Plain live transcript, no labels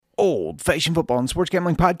Old Fashioned Football and Sports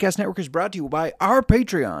Gambling Podcast Network is brought to you by our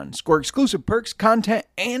Patreon. Score exclusive perks, content,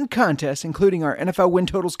 and contests, including our NFL win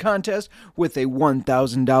totals contest with a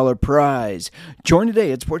 $1,000 prize. Join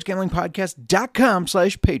today at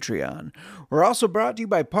sportsgamblingpodcast.com/Patreon. We're also brought to you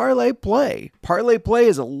by Parlay Play. Parlay Play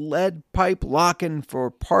is a lead pipe lock-in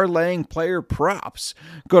for parlaying player props.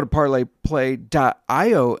 Go to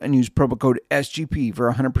parlayplay.io and use promo code SGP for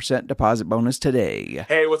a 100% deposit bonus today.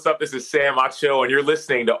 Hey, what's up? This is Sam Acho, and you're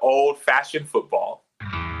listening to Old Fashioned Football.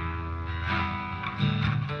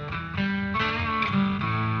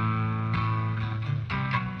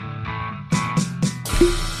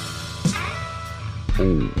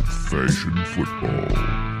 Old Fashioned Football.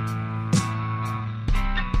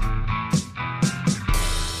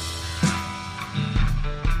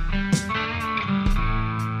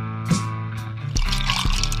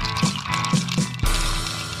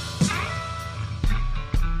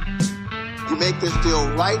 You make this deal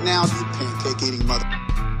right now, you pancake-eating mother.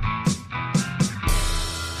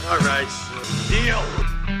 All right, deal.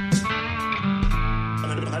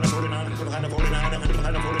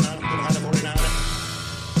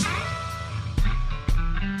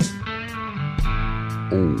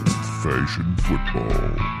 Old Fashioned Football.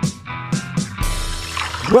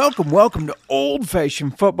 Welcome to Old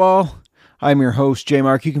Fashioned Football. I'm your host, J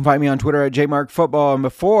Mark. You can find me on Twitter at JMarkFootball. And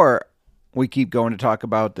before we keep going to talk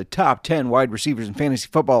about the top 10 wide receivers in fantasy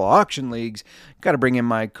football auction leagues, got to bring in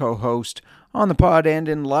my co-host on the pod and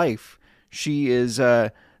in life. She is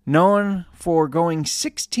known for going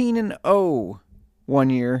 16-0 one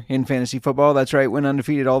year in fantasy football. That's right, went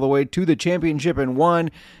undefeated all the way to the championship and won.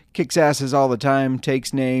 Kicks asses all the time,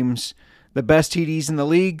 takes names. The best TDs in the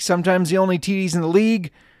league, sometimes the only TDs in the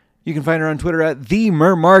league. You can find her on Twitter at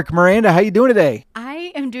 @TheMerMark. Miranda, how you doing today?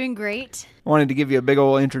 I am doing great. I wanted to give you a big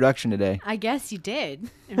old introduction today. I guess you did.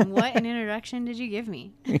 And what an introduction did you give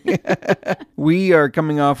me? We are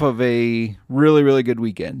coming off of a really, really good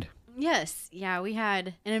weekend. Yes. Yeah, we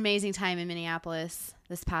had an amazing time in Minneapolis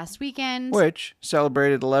this past weekend. Which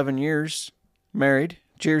celebrated 11 years married.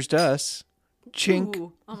 Cheers to us. Chink.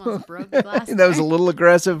 Ooh, almost broke the glass. That was a little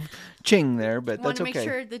aggressive ching there, but that's okay. Want to make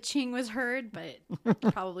sure the ching was heard, but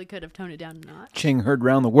probably could have toned it down a notch. Ching heard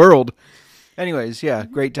round the world. Anyways, yeah,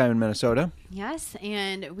 great time in Minnesota. Yes,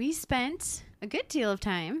 and we spent a good deal of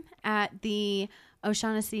time at the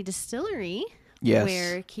O'Shaughnessy Distillery, Yes.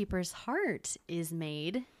 where Keeper's Heart is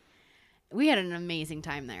made. We had an amazing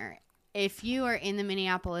time there. If you are in the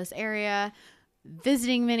Minneapolis area,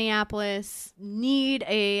 visiting Minneapolis, need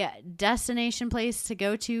a destination place to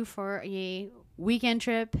go to for a weekend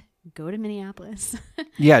trip, go to Minneapolis.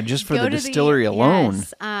 Yeah, just for Go the to distillery alone.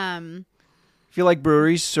 Yes, If you like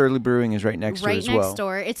breweries, Surly Brewing is right next door as well. right next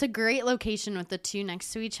door. It's a great location with the two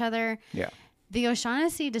next to each other. Yeah. The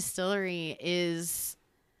O'Shaughnessy Distillery is...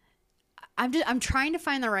 I'm trying to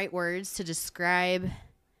find the right words to describe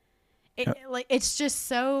it. Like, it's just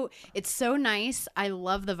so... It's so nice. I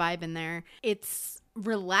love the vibe in there. It's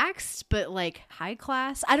relaxed, but like high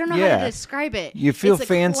class. I don't know how to describe it. You feel It's a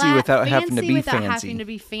fancy without having to be without fancy. having to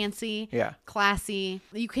be fancy. Yeah. Classy.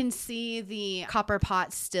 You can see the copper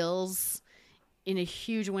pot stills in a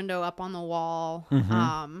huge window up on the wall,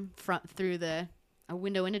 front through a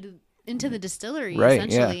window into the distillery, Right,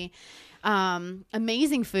 essentially.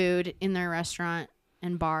 Amazing food in their restaurant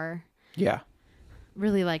and bar. Yeah.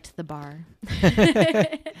 Really liked the bar.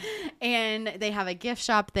 And they have a gift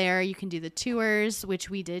shop there. You can do the tours, which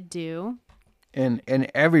we did do. And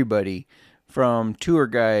everybody from tour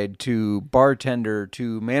guide to bartender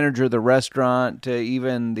to manager of the restaurant to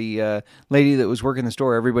even the lady that was working the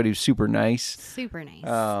store, everybody was super nice. Super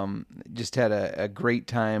nice. Just had a great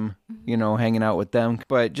time, hanging out with them.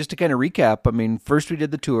 But just to kind of recap, I mean, first we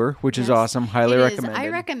did the tour, which is awesome. Highly recommended. I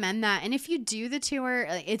recommend that. And if you do the tour,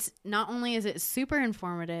 it's not only is it super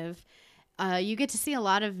informative, you get to see a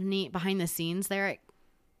lot of neat behind the scenes there.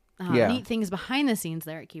 Neat things behind the scenes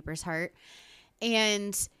there at Keeper's Heart.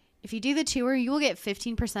 And if you do the tour, you will get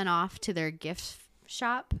 15% off to their gift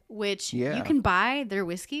shop, which you can buy their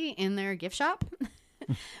whiskey in their gift shop.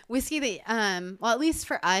 Whiskey that, well, at least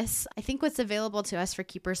for us, I think what's available to us for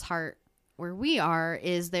Keeper's Heart where we are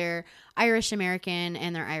is their Irish American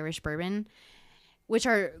and their Irish bourbon, which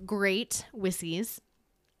are great whiskeys,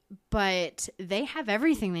 but they have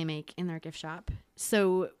everything they make in their gift shop.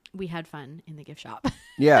 So we had fun in the gift shop.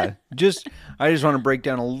 Yeah. I just want to break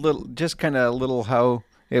down a little how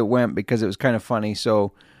it went because it was kind of funny.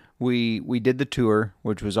 So We did the tour,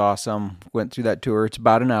 which was awesome. Went through that tour. It's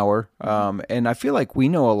about an hour. And I feel like we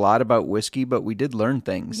know a lot about whiskey, but we did learn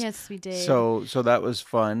things. Yes, we did. So that was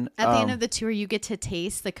fun. At the end of the tour, you get to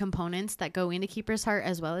taste the components that go into Keeper's Heart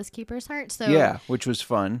as well as Keeper's Heart. So yeah, which was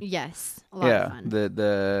fun. Yes, a lot of fun.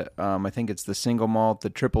 The I think it's the single malt,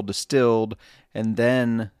 the triple distilled, and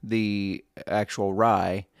then the actual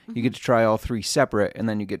rye. You get to try all three separate, and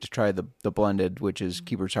then you get to try the blended, which is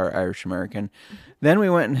Keeper's Heart Irish American. Then we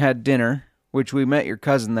went and had dinner, which we met your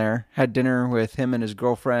cousin there, had dinner with him and his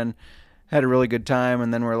girlfriend, had a really good time,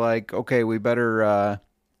 and then we're like, okay, we better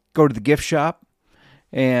go to the gift shop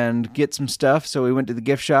and get some stuff. So we went to the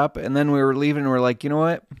gift shop, and then we were leaving, and we're like, you know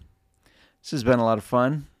what? This has been a lot of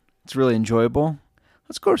fun. It's really enjoyable.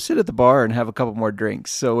 Let's go sit at the bar and have a couple more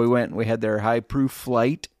drinks. So we went and we had their high-proof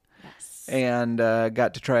flight. And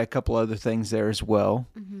got to try a couple other things there as well.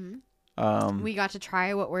 Mm-hmm. We got to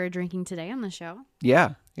try what we're drinking today on the show.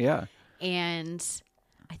 Yeah. And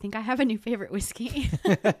I think I have a new favorite whiskey.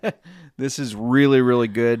 This is really, really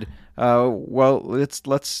good. Well,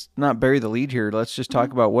 let's not bury the lead here. Let's just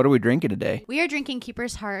talk about what are we drinking today. We are drinking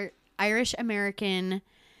Keeper's Heart Irish American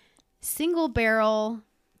single barrel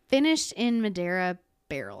finished in Madeira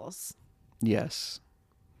barrels. Yes.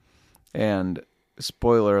 And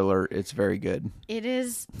spoiler alert, it's very good. It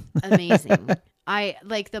is amazing. I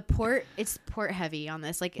like the port. It's port heavy on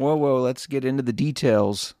this. Like, whoa, let's get into the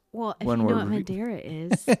details. Well, if you know what Madeira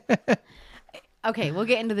is. Okay, we'll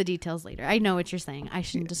get into the details later. I know what you're saying. I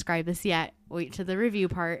shouldn't describe this yet. Wait to the review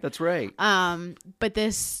part. That's right. But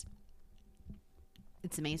it's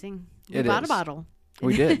amazing. We bought a bottle.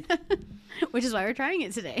 We did. Which is why we're trying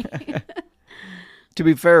it today. To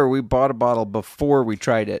be fair, we bought a bottle before we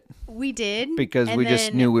tried it. We did. Because we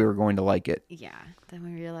just knew we were going to like it. Yeah. Then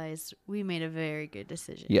we realized we made a very good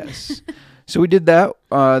decision. Yes. So we did that.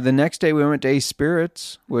 The next day we went to Ace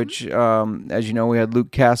Spirits, which, as you know, we had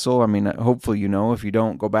Luke Castle. I mean, hopefully you know. If you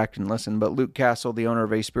don't, go back and listen. But Luke Castle, the owner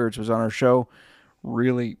of Ace Spirits, was on our show.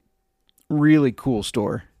 Really, really cool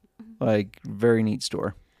store. Like, very neat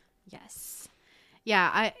store. Yes.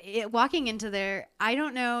 Yeah, walking into there, I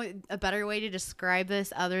don't know a better way to describe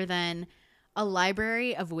this other than a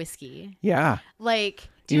library of whiskey. Yeah. Like,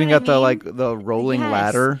 do you even got the rolling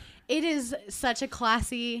ladder. It is such a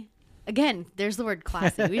classy. Again, there's the word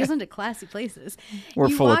classy. We just went to classy places. We're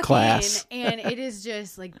full of class. And it is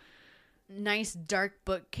just like nice dark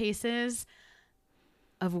bookcases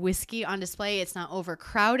of whiskey on display. It's not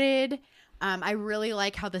overcrowded. I really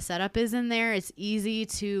like how the setup is in there. It's easy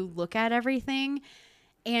to look at everything.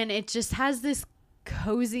 And it just has this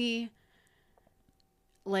cozy,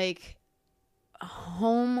 like,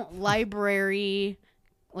 home library,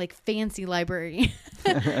 like, fancy library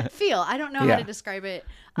feel. I don't know how to describe it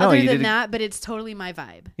other than that, but it's totally my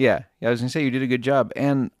vibe. Yeah. I was going to say, you did a good job.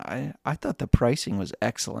 And I thought the pricing was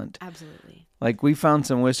excellent. Absolutely. Like, we found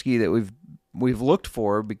some whiskey that we've looked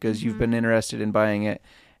for because you've been interested in buying it.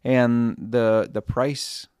 And the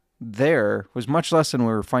price there was much less than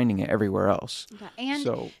we were finding it everywhere else. Yeah. And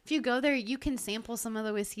if you go there, you can sample some of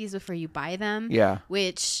the whiskeys before you buy them. Yeah.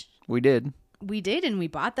 Which we did. And we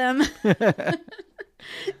bought them.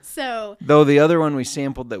 So though the other one we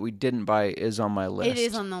sampled that we didn't buy is on my list. It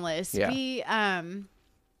is on the list. Yeah.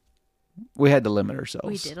 We had to limit ourselves.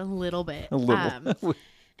 We did a little bit. A little. We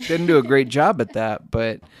didn't do a great job at that,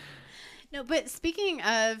 but no. But speaking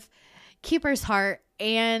of Keeper's Heart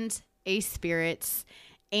and Ace Spirits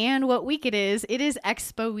and what week it is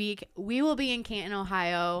Expo Week. We will be in Canton,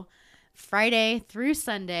 Ohio, Friday through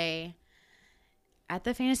Sunday at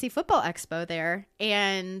the Fantasy Football Expo there.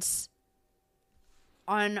 And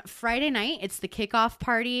on Friday night, it's the kickoff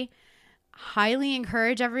party. Highly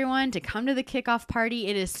encourage everyone to come to the kickoff party.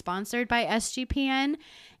 It is sponsored by SGPN,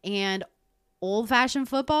 and Old Fashioned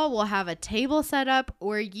Football will have a table set up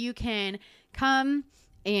where you can come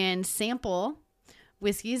and sample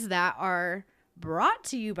whiskeys that are brought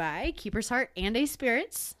to you by Keeper's Heart and Ace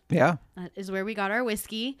Spirits. Yeah. That is where we got our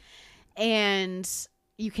whiskey. And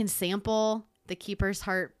you can sample the Keeper's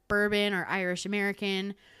Heart bourbon or Irish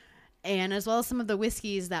American, and as well as some of the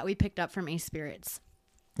whiskeys that we picked up from Ace Spirits.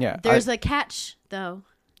 Yeah. There's a catch, though.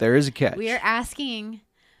 There is a catch. We are asking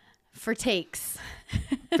for takes.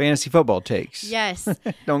 Fantasy football takes. Yes.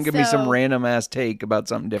 Don't give me some random ass take about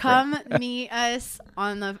something different. Come meet us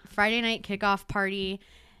on the Friday night kickoff party.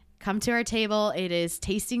 Come to our table. It is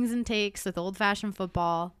tastings and takes with Old Fashioned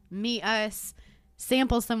Football. Meet us.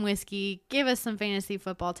 Sample some whiskey. Give us some fantasy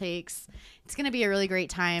football takes. It's going to be a really great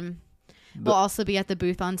time. We'll also be at the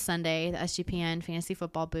booth on Sunday, the SGPN Fantasy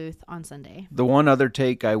Football booth on Sunday. The one other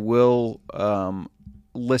take I will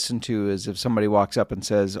listen to is if somebody walks up and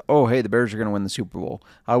says, "Oh, hey, the Bears are going to win the Super Bowl."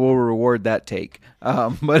 I will reward that take.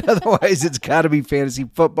 But otherwise, it's got to be fantasy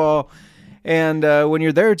football. And when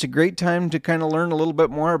you're there, it's a great time to kind of learn a little bit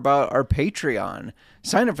more about our Patreon.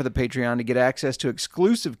 Sign up for the Patreon to get access to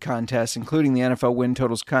exclusive contests, including the NFL Win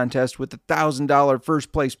Totals contest with the $1,000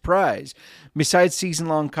 first place prize. Besides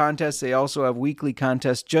season-long contests, they also have weekly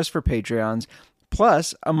contests just for Patreons,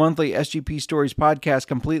 plus a monthly SGP Stories podcast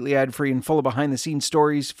completely ad-free and full of behind-the-scenes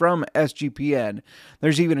stories from SGPN.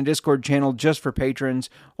 There's even a Discord channel just for patrons.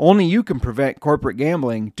 Only you can prevent corporate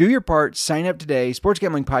gambling. Do your part. Sign up today.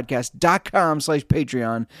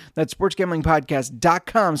 SportsGamblingPodcast.com/Patreon. That's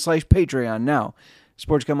SportsGamblingPodcast.com/Patreon. Now,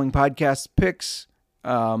 Sports Gambling Podcast picks,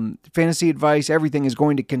 fantasy advice, everything is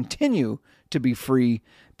going to continue to be free.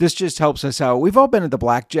 This just helps us out. We've all been at the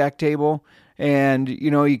blackjack table. And,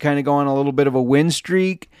 you kind of go on a little bit of a win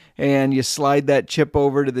streak and you slide that chip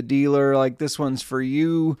over to the dealer like this one's for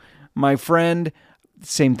you, my friend.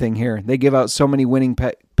 Same thing here. They give out so many winning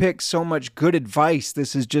picks, so much good advice.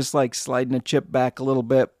 This is just like sliding a chip back a little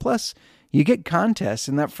bit. Plus, you get contests.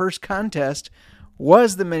 And that first contest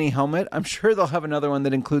was the mini helmet. I'm sure they'll have another one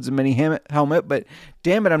that includes a mini helmet. But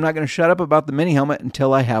damn it, I'm not going to shut up about the mini helmet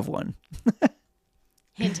until I have one.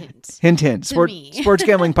 Hint, hint. Hint, hint.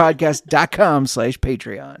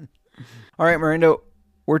 SportsGamblingPodcast.com/Patreon. All right, Miranda,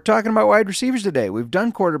 we're talking about wide receivers today. We've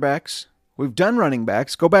done quarterbacks. We've done running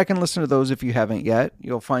backs. Go back and listen to those if you haven't yet.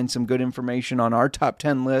 You'll find some good information on our top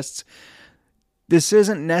 10 lists. This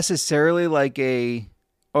isn't necessarily like these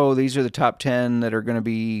are the top 10 that are going to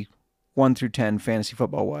be 1 through 10 fantasy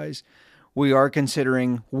football-wise. We are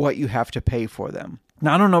considering what you have to pay for them.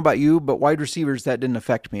 Now, I don't know about you, but wide receivers, that didn't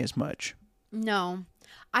affect me as much. No.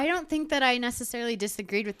 I don't think that I necessarily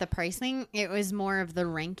disagreed with the pricing. It was more of the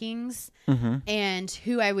rankings and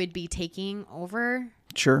who I would be taking over.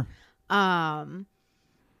 Sure. You're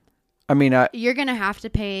going to have to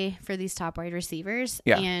pay for these top wide receivers,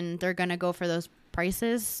 and they're going to go for those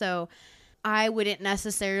prices. So I wouldn't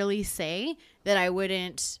necessarily say that I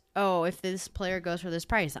wouldn't, if this player goes for this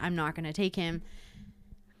price, I'm not going to take him.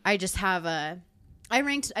 I just have I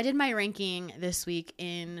did my ranking this week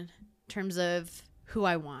in terms of who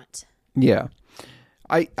I want. Yeah.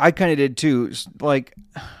 I kind of did too. Like,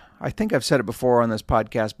 I think I've said it before on this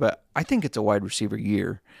podcast, but I think it's a wide receiver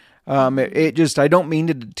year. I don't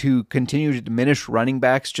mean to continue to diminish running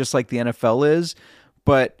backs just like the NFL is,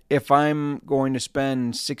 but if I'm going to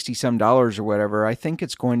spend $60-some or whatever, I think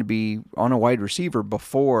it's going to be on a wide receiver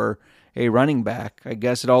before a running back. I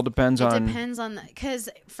guess it all depends on... It depends on... Because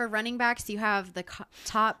for running backs, you have the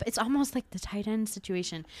top... It's almost like the tight end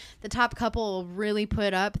situation. The top couple will really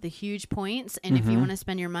put up the huge points, and if you want to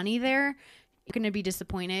spend your money there, you're going to be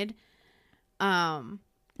disappointed.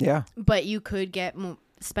 Yeah. But you could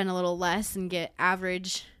spend a little less and get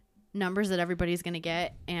average numbers that everybody's going to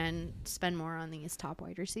get and spend more on these top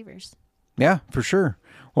wide receivers. Yeah, for sure.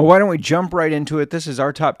 Well, why don't we jump right into it? This is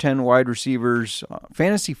our top 10 wide receivers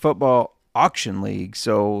fantasy football auction league.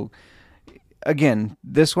 So, again,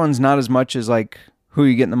 this one's not as much as like who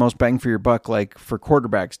you getting the most bang for your buck like for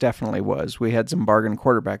quarterbacks definitely was. We had some bargain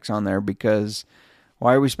quarterbacks on there because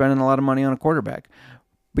why are we spending a lot of money on a quarterback?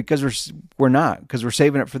 Because we're not, because we're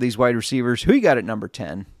saving it for these wide receivers. Who you got at number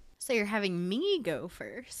 10? So you're having me go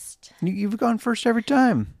first. You've gone first every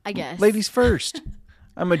time. I guess. Ladies first.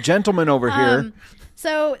 I'm a gentleman over here.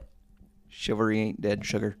 So chivalry ain't dead,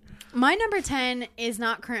 sugar. My number 10 is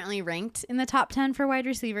not currently ranked in the top 10 for wide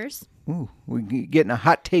receivers. Ooh, we're getting a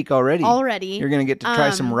hot take already. You're going to get to try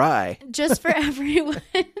some rye. Just for everyone's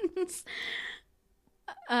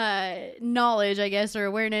knowledge, I guess, or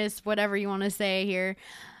awareness, whatever you want to say here.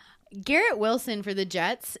 Garrett Wilson for the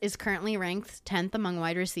Jets is currently ranked 10th among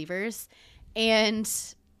wide receivers. And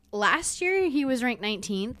last year, he was ranked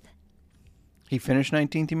 19th. He finished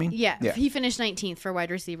 19th, you mean? Yeah, he finished 19th for wide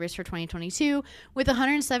receivers for 2022 with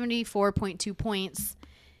 174.2 points.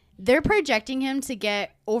 They're projecting him to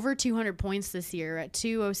get over 200 points this year at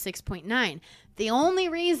 206.9. The only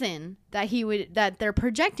reason that they're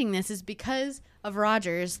projecting this is because of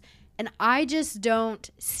Rodgers, and I just don't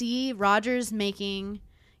see Rodgers making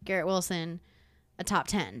Garrett Wilson a top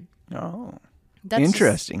 10. Oh, that's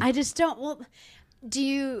interesting. I just don't. Well,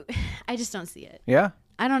 I just don't see it. Yeah.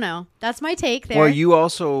 I don't know. That's my take there. Well, you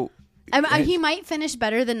also... he might finish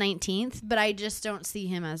better than 19th, but I just don't see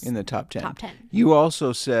him as... in the top 10. You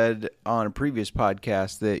also said on a previous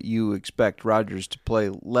podcast that you expect Rodgers to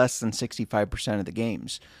play less than 65% of the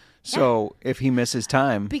games. So if he misses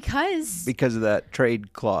time... Because of that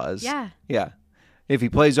trade clause. Yeah. Yeah. If he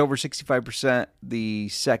plays over 65%, the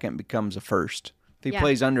second becomes a first. If he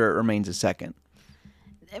plays under, it remains a second.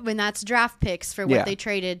 when that's draft picks for what they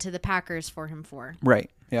traded to the Packers for him for. Right.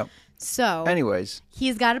 Yep. So, anyways,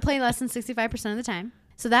 he's got to play less than 65% of the time.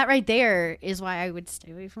 So that right there is why I would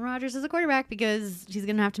stay away from Rodgers as a quarterback, because he's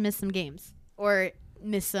going to have to miss some games or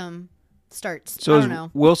miss some starts. So I don't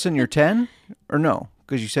know. Wilson your 10 or no?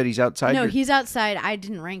 Because you said he's outside. No, he's outside. I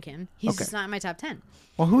didn't rank him. He's just not in my top 10.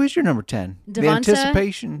 Well, who is your number 10? The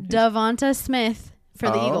anticipation. Devonta Smith for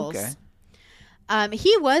the Eagles. Okay.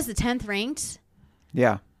 He was the 10th ranked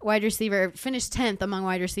wide receiver, finished 10th among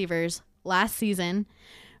wide receivers last season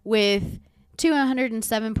with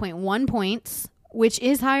 207.1 points, which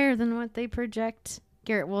is higher than what they project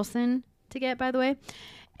Garrett Wilson to get, by the way.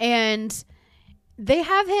 And they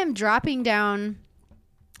have him dropping down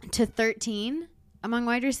to 13 among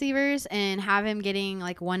wide receivers and have him getting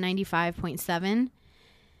like 195.7.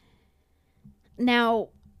 Now,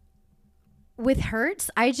 with Hurts,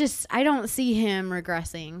 I don't see him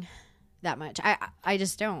regressing that much. I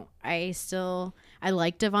just don't. I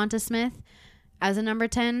like Devonta Smith as a number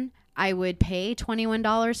 10. I would pay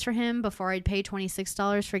 $21 for him before I'd pay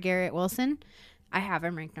 $26 for Garrett Wilson. I have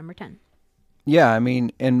him ranked number 10. Yeah, I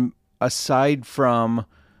mean, and aside from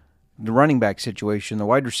the running back situation, the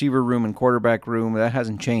wide receiver room and quarterback room, that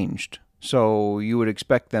hasn't changed. So you would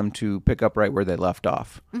expect them to pick up right where they left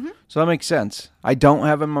off. Mm-hmm. So that makes sense. I don't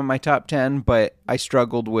have him on my top 10, but I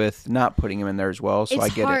struggled with not putting him in there as well. So I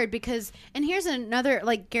get it. It's hard because, and here's another,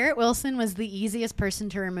 like Garrett Wilson was the easiest person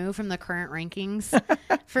to remove from the current rankings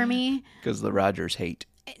for me. Because the Rodgers hate.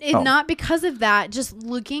 Not because of that, just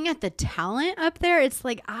looking at the talent up there, it's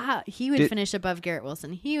like, he would finish above Garrett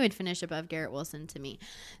Wilson. He would finish above Garrett Wilson to me.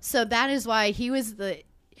 So that is why he was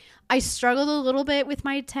I struggled a little bit with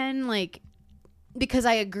my 10, like, because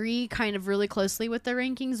I agree kind of really closely with the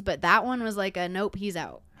rankings, but that one was like nope, he's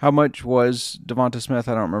out. How much was Devonta Smith?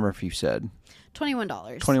 I don't remember if you said.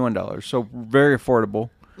 $21. $21. So very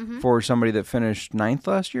affordable for somebody that finished 9th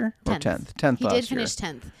last year? 10th. Or 10th? 10th he last year. He did finish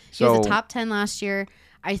 10th. He was a top 10 last year.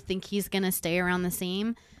 I think he's going to stay around the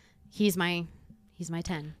same. He's my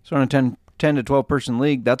 10. So in a 10 to 12 person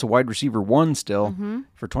league, that's a wide receiver 1 still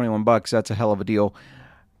for $21. That's a hell of a deal.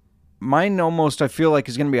 Mine almost, I feel like,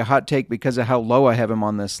 is going to be a hot take because of how low I have him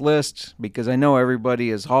on this list, because I know everybody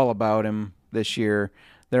is all about him this year.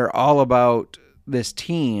 They're all about this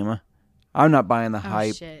team. I'm not buying the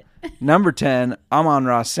hype. Shit. Number 10,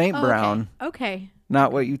 Amon-Ra St. Brown. Okay.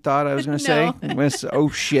 Not what you thought I was going to say? Miss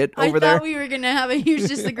shit over there. there. I thought we were going to have a huge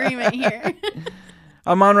disagreement here.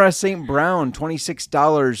 Amon-Ra St. Brown,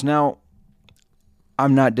 $26. Now,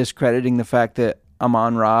 I'm not discrediting the fact that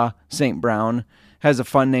Amon-Ra St. Brown has a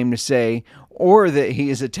fun name to say, or that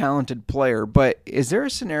he is a talented player. But is there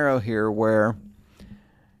a scenario here where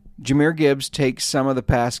Jahmyr Gibbs takes some of the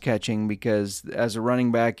pass catching because as a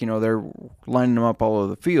running back, they're lining him up all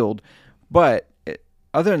over the field. But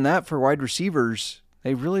other than that, for wide receivers,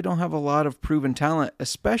 they really don't have a lot of proven talent,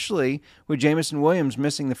 especially with Jameson Williams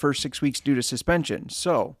missing the first 6 weeks due to suspension.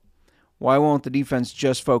 So why won't the defense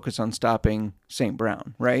just focus on stopping St.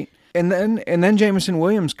 Brown, right? And then Jameson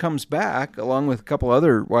Williams comes back along with a couple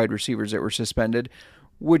other wide receivers that were suspended,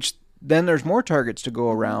 which then there's more targets to go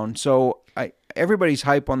around. So everybody's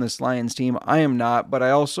hype on this Lions team. I am not, but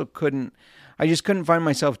I just couldn't find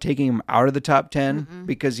myself taking him out of the top 10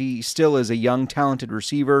 because he still is a young, talented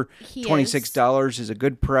receiver. $26 is a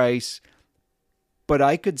good price, but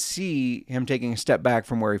I could see him taking a step back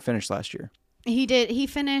from where he finished last year. He did. He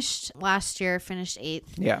finished last year, finished 8th.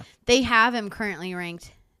 Yeah. They have him currently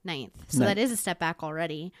ranked 9th. So that is a step back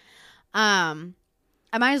already.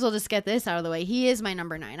 I might as well just get this out of the way. He is my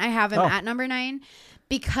number 9. I have him at number 9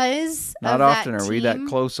 because not of often that are we that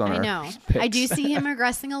close on our picks. I do see him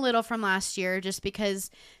regressing a little from last year just because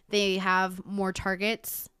they have more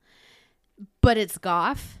targets, but it's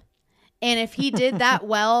Goff. And if he did that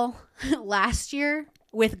well last year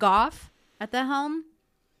with Goff at the helm,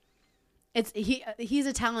 he's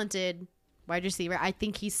a talented wide receiver. I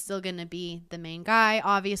think he's still going to be the main guy.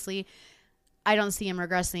 Obviously, I don't see him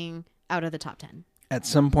regressing out of the top 10. At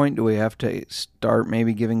some point, do we have to start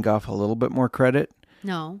maybe giving Goff a little bit more credit?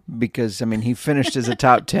 No. Because, he finished as a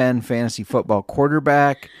top 10 fantasy football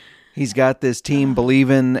quarterback. He's got this team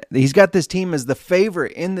he's got this team as the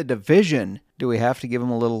favorite in the division. Do we have to give him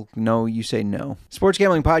a little no? You say no. Sports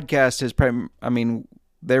Gambling Podcast is,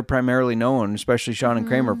 they're primarily known, especially Sean and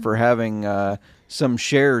Kramer, for having some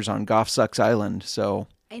shares on Goff Sucks Island. So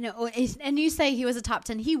I know. And you say he was a top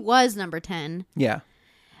 10. He was number 10. Yeah.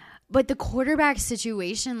 But the quarterback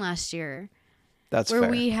situation last year, that's where fair.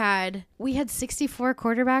 we had 64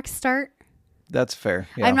 quarterbacks start. That's fair.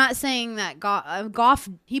 Yeah. I'm not saying that Goff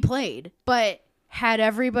he played, but had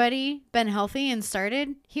everybody been healthy and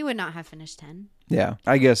started, he would not have finished 10. Yeah,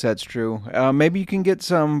 I guess that's true. Maybe you can get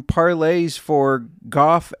some parlays for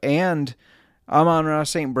Goff and Amon-Ra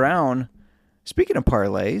St. Brown. Speaking of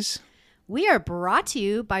parlays, we are brought to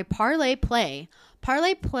you by Parlay Play.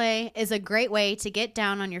 Parlay Play is a great way to get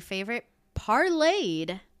down on your favorite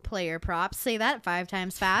parlayed player props. Say that 5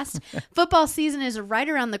 times fast. Football season is right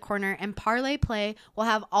around the corner, and Parlay Play will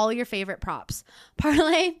have all your favorite props.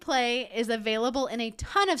 Parlay Play is available in a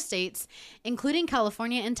ton of states, including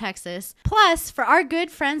California and Texas. Plus, for our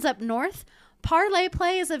good friends up north, Parlay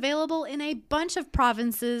Play is available in a bunch of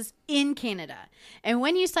provinces in Canada. And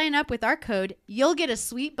when you sign up with our code, you'll get a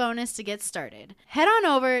sweet bonus to get started. Head on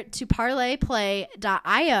over to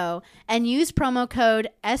parlayplay.io and use promo code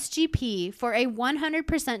SGP for a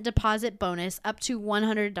 100% deposit bonus up to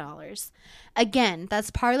 $100. Again,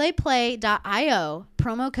 that's parlayplay.io,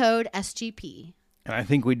 promo code SGP. And I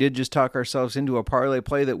think we did just talk ourselves into a parlay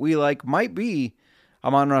play that we like. Might be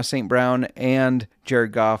Amon-Ra St. Brown and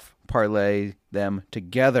Jared Goff. Parlay them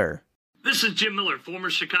together. This is Jim Miller, former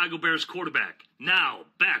Chicago Bears quarterback. Now,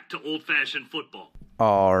 back to old-fashioned football.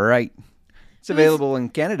 All right. It's available in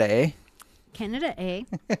Canada, eh? Canada, eh?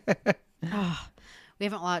 Oh, we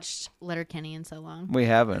haven't watched Letterkenny in so long. We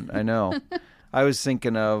haven't, I know. I was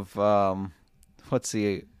thinking of, what's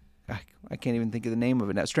the... I can't even think of the name of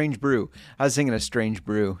it now. Strange Brew. I was thinking of Strange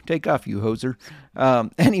Brew. Take off, you hoser.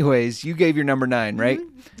 Anyways, you gave your number 9, right?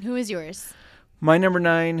 Mm-hmm. Who is yours? My number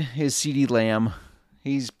 9 is CeeDee Lamb.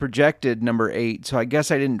 He's projected number 8, so I guess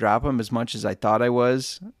I didn't drop him as much as I thought I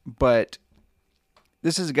was. But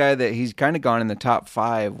this is a guy that he's kind of gone in the top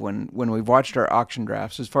 5 when we've watched our auction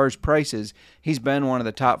drafts. As far as prices, he's been one of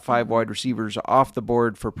the top 5 wide receivers off the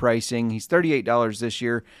board for pricing. He's $38 this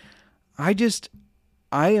year.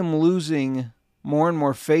 I am losing more and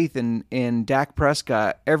more faith in Dak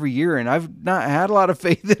Prescott every year, and I've not had a lot of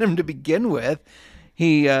faith in him to begin with.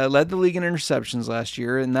 He led the league in interceptions last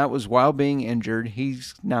year, and that was while being injured. He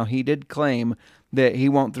did claim that he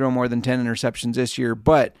won't throw more than 10 interceptions this year,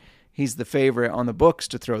 but he's the favorite on the books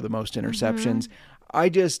to throw the most interceptions.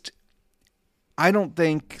 Mm-hmm. I don't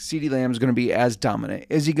think CeeDee Lamb is going to be as dominant.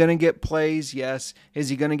 Is he going to get plays? Yes. Is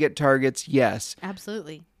he going to get targets? Yes.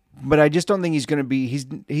 Absolutely. But I just don't think he's going to be.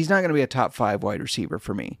 He's not going to be a top 5 wide receiver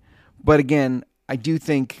for me. But again, I do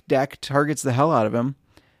think Dak targets the hell out of him.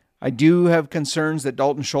 I do have concerns that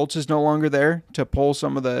Dalton Schultz is no longer there to pull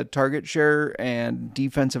some of the target share and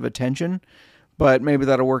defensive attention, but maybe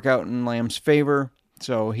that'll work out in Lamb's favor.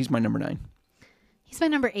 So he's my number 9. He's my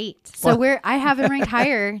number 8. So I have him ranked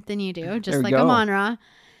higher than you do, just like Amon-Ra,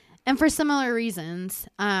 and for similar reasons.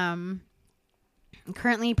 Currently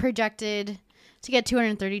projected to get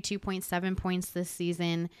 232.7 points this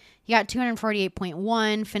season. He got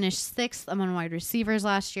 248.1, finished 6th among wide receivers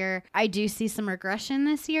last year. I do see some regression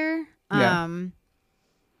this year. Yeah.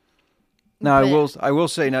 Now, I will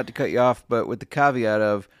say, not to cut you off, but with the caveat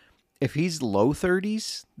of if he's low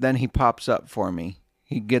 30s, then he pops up for me.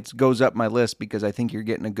 He goes up my list because I think you're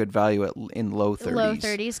getting a good value in low 30s. Low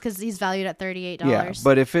 30s because he's valued at $38. Yeah,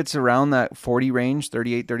 but if it's around that 40 range,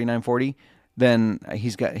 38, 39, 40, then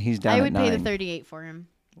he's down at 9. I would pay the 38 for him.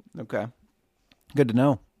 Okay. Good to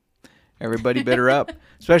know. Everybody better up,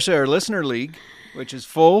 especially our listener league, which is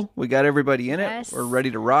full. We got everybody in it. We're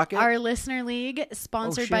ready to rock it. Our listener league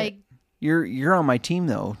sponsored by... You're on my team,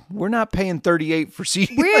 though. We're not paying 38 for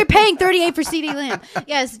CeeDee. We're paying 38 for CeeDee Lamb.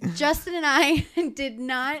 Yes, Justin and I did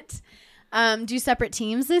not do separate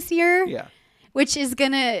teams this year. Yeah. Which is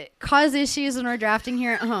going to cause issues when we're drafting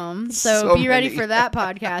here at home. So be ready for that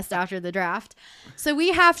podcast after the draft. So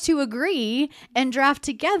we have to agree and draft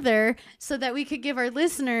together so that we could give our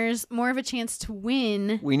listeners more of a chance to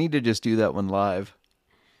win. We need to just do that one live.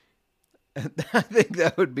 I think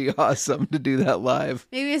that would be awesome to do that live.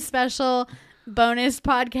 Maybe a special bonus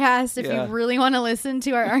podcast if you really want to listen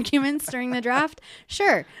to our arguments during the draft.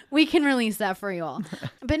 Sure, we can release that for you all.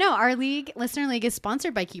 But no, our listener league is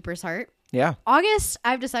sponsored by Keeper's Heart. Yeah. August,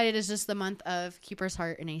 I've decided, is just the month of Keeper's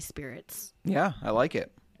Heart and Ace Spirits. Yeah, I like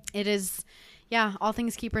it. It is, all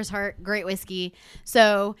things Keeper's Heart, great whiskey.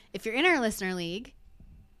 So if you're in our listener league,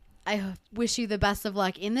 I wish you the best of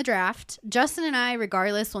luck in the draft. Justin and I,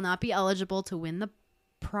 regardless, will not be eligible to win the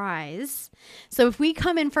prize. So if we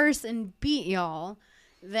come in first and beat y'all,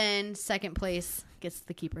 then second place gets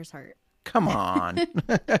the Keeper's Heart. Come on.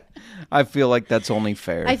 I feel like that's only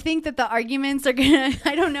fair. I think that the arguments are going to,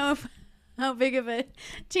 I don't know how big of a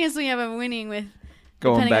chance we have of winning with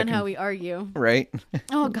depending on how we argue. Right.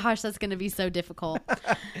 Oh gosh, that's going to be so difficult.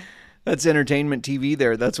 That's entertainment TV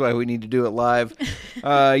there. That's why we need to do it live.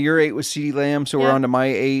 Your 8 was CeeDee Lamb, so we're on to my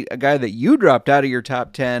 8. A guy that you dropped out of your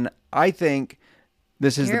top 10. I think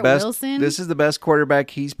This is Garrett the best. Wilson? This is the best quarterback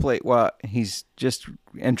he's played. Well, he's just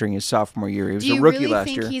entering his sophomore year. He was Do a you rookie really last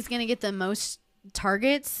think year. he's going to get the most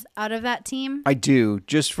targets out of that team? I do,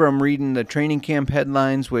 just from reading the training camp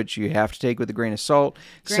headlines, which you have to take with a grain of salt.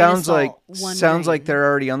 One Sounds grain. like they're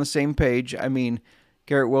already on the same page. I mean,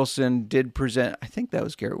 Garrett Wilson did present. I think that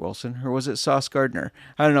was Garrett Wilson, or was it Sauce Gardner?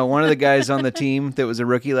 I don't know. One of the guys on the team that was a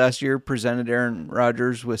rookie last year presented Aaron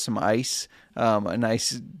Rodgers with some ice, a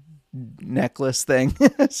nice necklace thing.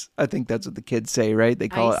 I think that's what the kids say, right? They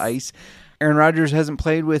call it ice. Aaron Rodgers hasn't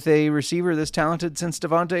played with a receiver this talented since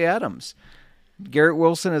Davante Adams. Garrett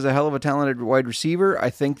Wilson is a hell of a talented wide receiver. I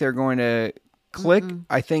think they're going to click.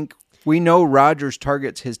 I think we know Rodgers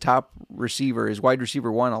targets his top receiver, his wide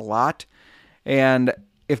receiver one, a lot. And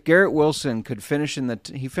if Garrett Wilson could finish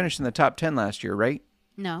he finished in the top 10 last year, right?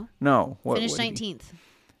 No. Finished 19th.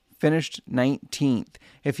 Finished 19th.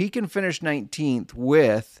 If he can finish 19th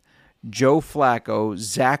with Joe Flacco,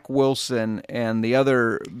 Zach Wilson, and the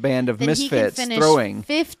other band of misfits he can throwing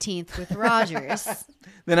 15th with Rodgers.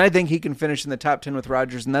 Then I think he can finish in the top 10 with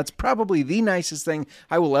Rodgers, and that's probably the nicest thing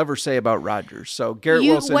I will ever say about Rodgers. So Garrett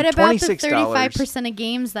Wilson, what about the $26. 35% of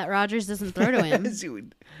games that Rodgers doesn't throw to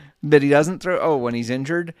him? That he doesn't throw? Oh, when he's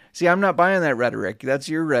injured? See, I'm not buying that rhetoric. That's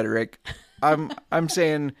your rhetoric. I'm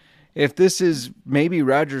saying if this is maybe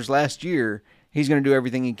Rodgers' last year, he's going to do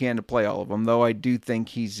everything he can to play all of them, though I do think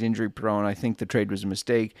he's injury prone. I think the trade was a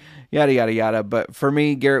mistake, yada, yada, yada. But for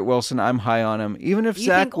me, Garrett Wilson, I'm high on him. Even if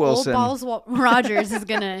Zach Wilson... Old balls Rodgers is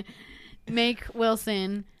going to make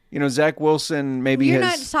Wilson... Zach Wilson maybe You're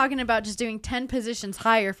not talking about just doing 10 positions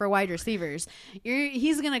higher for wide receivers.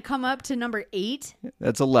 He's going to come up to number 8.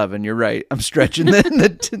 That's 11. You're right. I'm stretching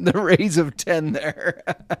the raise of 10 there.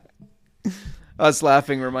 Us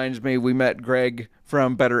laughing reminds me, we met Greg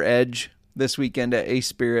from Better Edge this weekend at Ace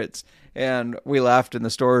Spirits, and we laughed in the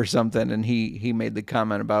store or something, and he made the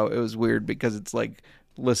comment about it was weird because it's like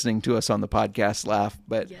listening to us on the podcast laugh,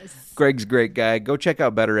 but yes. Greg's a great guy. Go check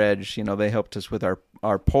out Better Edge. They helped us with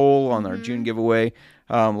our poll on our June giveaway.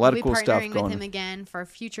 A lot of cool stuff going on. We'll be partnering with him again for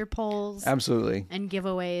future polls. Absolutely. And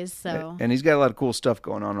giveaways. So. And he's got a lot of cool stuff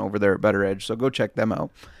going on over there at Better Edge, so go check them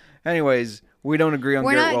out. Anyways, we don't agree on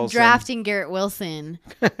Garrett Wilson. We're not drafting Garrett Wilson.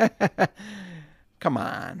 Come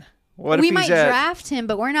on. We might draft him,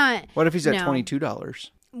 but we're not. What if he's at $22?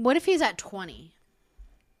 What if he's at 20?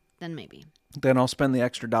 Then maybe. Then I'll spend the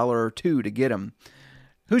extra $1 or $2 to get him.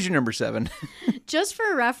 Who's your number 7? Just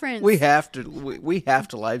for reference. We have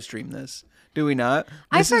to live stream this. Do we not?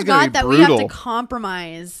 I forgot that we have to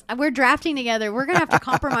compromise. We're drafting together. We're going to have to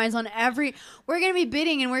compromise on we're going to be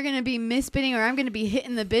bidding and we're going to be misbidding, or I'm going to be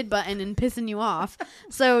hitting the bid button and pissing you off.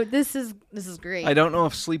 So this is great. I don't know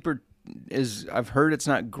if Sleeper I've heard it's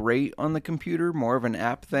not great on the computer, more of an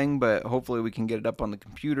app thing, but hopefully we can get it up on the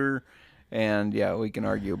computer and we can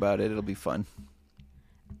argue about it. It'll be fun.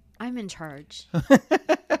 I'm in charge.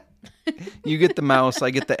 You get the mouse, I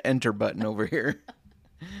get the enter button over here.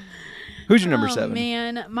 Who's your number 7?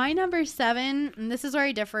 Man, my number 7, and this is where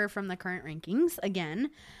I differ from the current rankings again.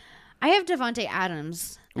 I have Davante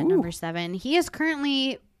Adams at number 7. He is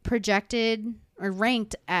currently projected or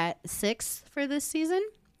ranked at 6th for this season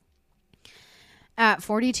at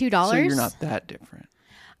 $42. So you're not that different.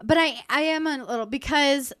 But I am a little,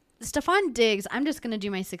 because Stephon Diggs, I'm just going to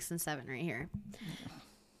do my 6 and 7 right here.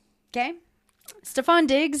 Okay. Stephon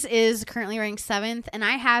Diggs is currently ranked 7th, and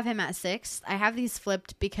I have him at 6th. I have these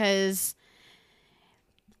flipped because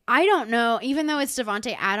I don't know, even though it's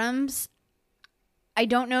Davante Adams, I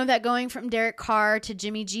don't know that going from Derek Carr to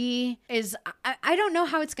Jimmy G is, I don't know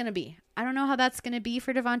how it's going to be. I don't know how that's going to be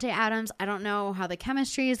for Davante Adams. I don't know how the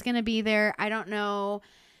chemistry is going to be there. I don't know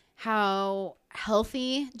how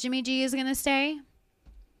healthy Jimmy G is going to stay.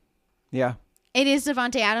 Yeah. It is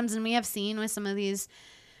Davante Adams, and we have seen with some of these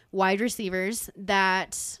wide receivers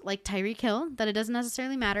that, like Tyreek Hill, that it doesn't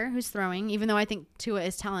necessarily matter who's throwing, even though I think Tua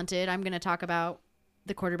is talented. I'm going to talk about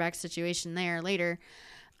the quarterback situation there later.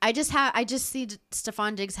 I just see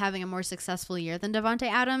Stephon Diggs having a more successful year than Davante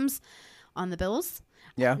Adams on the Bills.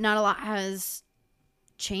 Yeah. Not a lot has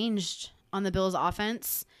changed on the Bills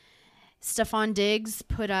offense. Stephon Diggs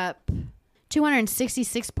put up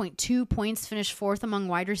 266.2 points, finished 4th among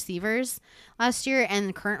wide receivers last year,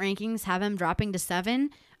 and current rankings have him dropping to 7.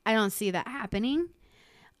 I don't see that happening.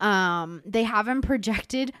 They have him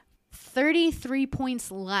projected 33 points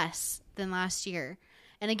less than last year.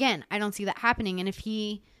 And again, I don't see that happening. And if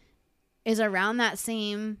he is around that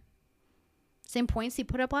same points he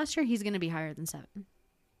put up last year, he's going to be higher than 7.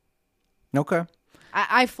 Okay.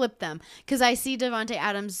 I flipped them because I see Davante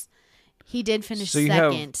Adams He did finish So you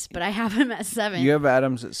second, but I have him at 7. You have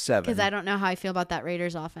Adams at 7. Because I don't know how I feel about that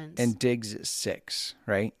Raiders offense. And Diggs at 6,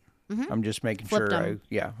 right? Mm-hmm. I'm just making Flipped sure. him.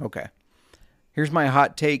 Yeah, okay. Here's my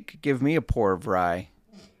hot take. Give me a pour of rye.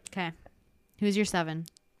 Okay. Who's your 7?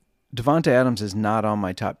 Devonta Adams is not on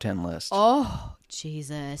my top 10 list. Oh,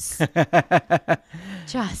 Jesus.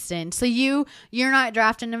 Justin. So you're not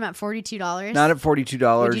drafting him at $42? Not at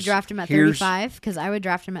 $42. Would you draft him at 35? Because I would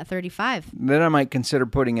draft him at 35. Then I might consider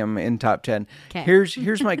putting him in top 10. Okay.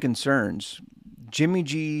 Here's my concerns. Jimmy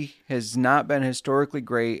G has not been historically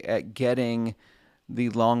great at getting the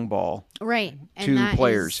long ball Right. to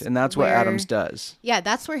players, and that's what Adams does. Yeah,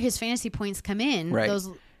 that's where his fantasy points come in. Right.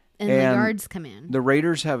 And the yards come in. The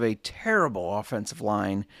Raiders have a terrible offensive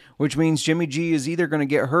line, which means Jimmy G is either going to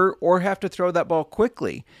get hurt or have to throw that ball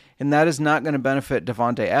quickly. And that is not going to benefit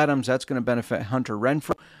Devonta Adams. That's going to benefit Hunter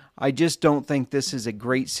Renfrow. I just don't think this is a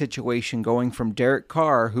great situation going from Derek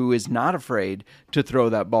Carr, who is not afraid to throw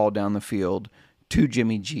that ball down the field, to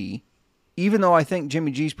Jimmy G. Even though I think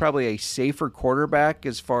Jimmy G is probably a safer quarterback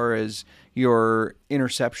as far as your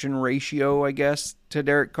interception ratio, I guess, to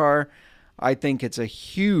Derek Carr, I think it's a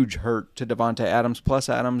huge hurt to Devonta Adams. Plus,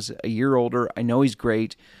 Adams a year older. I know he's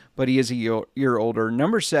great, but he is a year older.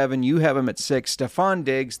 Number 7, you have him at 6. Stephon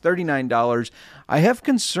Diggs, $39. I have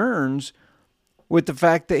concerns with the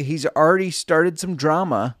fact that he's already started some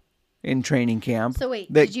drama in training camp. So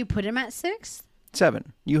wait, did you put him at 6?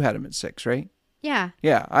 7. You had him at 6, right? Yeah.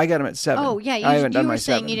 Yeah, I got him at 7. Oh, yeah. I haven't done you my were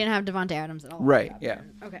saying 7. you didn't have Devonta Adams at all. Right, yeah.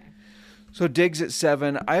 Okay. So Diggs at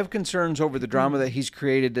 7. I have concerns over the drama that he's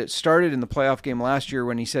created that started in the playoff game last year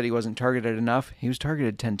when he said he wasn't targeted enough. He was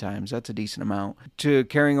targeted 10 times. That's a decent amount. To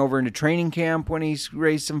carrying over into training camp when he's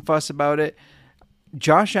raised some fuss about it.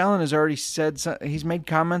 Josh Allen has already said, he's made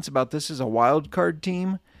comments about this as a wild card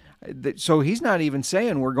team. So he's not even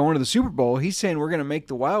saying we're going to the Super Bowl. He's saying we're going to make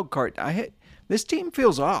the wild card. This team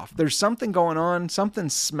feels off. There's something going on. Something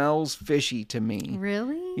smells fishy to me.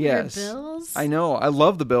 Really? Yes. Your Bills? I know. I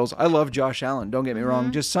love the Bills. I love Josh Allen. Don't get me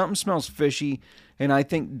wrong. Just something smells fishy, and I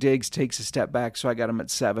think Diggs takes a step back, so I got him at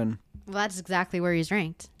 7. Well, that's exactly where he's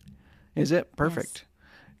ranked. Is it? Perfect.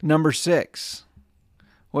 Yes. Number 6.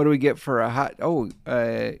 What do we get for a hot...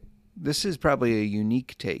 this is probably a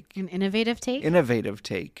unique take. An innovative take? Innovative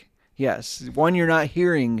take. Yes. One you're not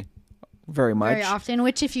hearing very much. Very often,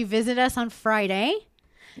 which if you visit us on Friday,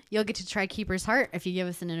 you'll get to try Keeper's Heart if you give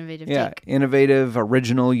us an innovative take. Innovative,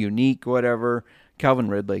 original, unique, whatever. Calvin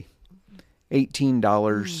Ridley,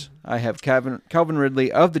 $18. I have Calvin Ridley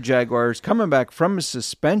of the Jaguars coming back from his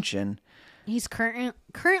suspension. He's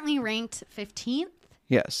currently ranked 15th.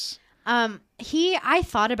 Yes. I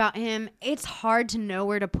thought about him. It's hard to know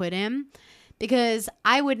where to put him because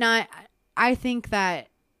I think that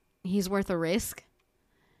he's worth a risk.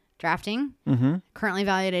 Drafting, currently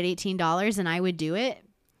valued at $18, and I would do it.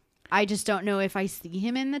 I just don't know if I see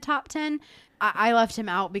him in the top 10. I left him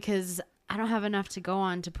out because I don't have enough to go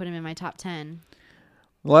on to put him in my top 10.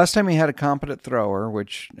 The last time he had a competent thrower,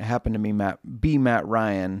 which happened to be Matt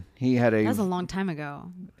Ryan, he had That was a long time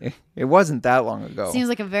ago. It wasn't that long ago. Seems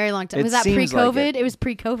like a very long time. It Was that seems pre-COVID? like It was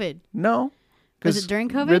pre-COVID. No. Was it during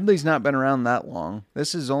COVID? Ridley's not been around that long.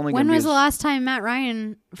 This is only When was the last time Matt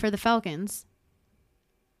Ryan for the Falcons?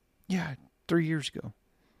 Yeah, 3 years ago.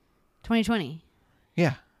 2020.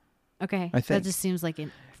 Yeah. Okay. I think. That just seems like it.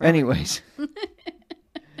 Anyways.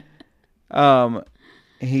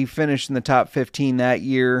 He finished in the top 15 that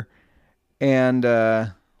year. And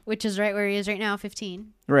which is right where he is right now,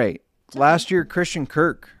 15. Right. Last year, Christian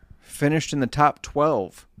Kirk finished in the top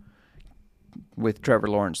 12 with Trevor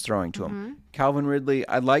Lawrence throwing to him. Calvin Ridley,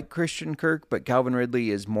 I like Christian Kirk, but Calvin Ridley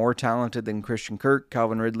is more talented than Christian Kirk.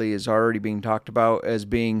 Calvin Ridley is already being talked about as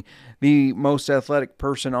being the most athletic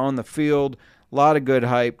person on the field. A lot of good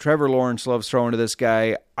hype. Trevor Lawrence loves throwing to this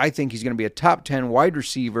guy. I think he's going to be a top 10 wide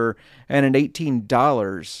receiver. And at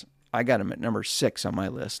 $18, I got him at number 6 on my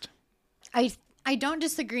list. I don't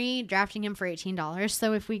disagree drafting him for $18.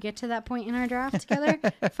 So if we get to that point in our draft together,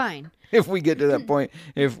 fine. If we get to that point,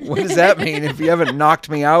 what does that mean? If you haven't knocked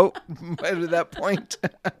me out by that point?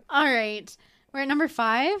 All right. We're at number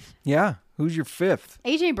 5. Yeah. Who's your 5th?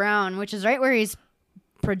 A.J. Brown, which is right where he's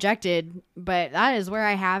projected, but that is where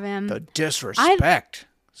I have him. The disrespect.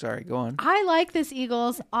 Sorry, go on. I like this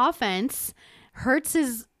Eagles offense. Hurts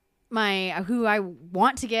is who I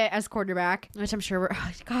want to get as quarterback, which I'm sure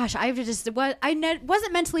I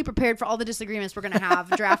wasn't mentally prepared for all the disagreements we're going to have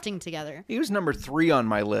drafting together. He was number 3 on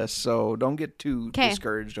my list, so don't get too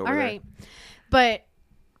discouraged over all there. Right. But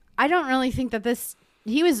I don't really think that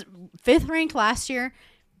he was 5th ranked last year.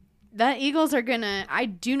 I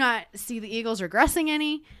do not see the Eagles regressing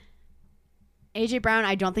any. A.J. Brown,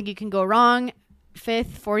 I don't think you can go wrong.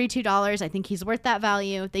 Fifth, $42. I think he's worth that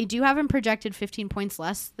value. They do have him projected 15 points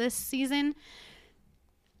less this season.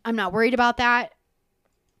 I'm not worried about that.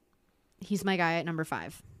 He's my guy at number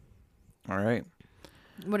 5. All right.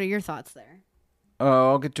 What are your thoughts there?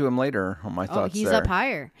 I'll get to him later on my thoughts he's there. up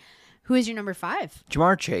higher. Who is your number 5?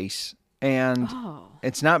 Jamar Chase. And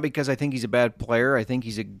it's not because I think he's a bad player. I think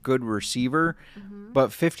he's a good receiver. Mm-hmm.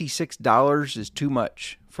 But $56 is too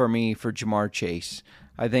much for me for Jamar Chase.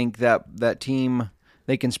 I think that team,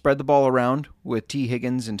 they can spread the ball around with T.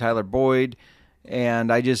 Higgins and Tyler Boyd.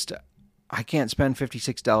 And I can't spend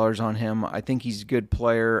 $56 on him. I think he's a good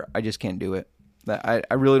player. I just can't do it. I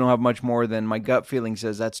really don't have much more than my gut feeling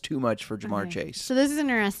says that's too much for Jamar Chase. So this is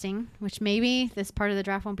interesting, which maybe this part of the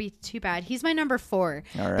draft won't be too bad. He's my number 4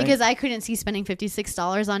 All right. because I couldn't see spending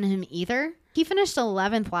 $56 on him either. He finished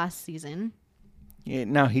 11th last season. Yeah,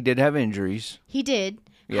 now, he did have injuries. He did.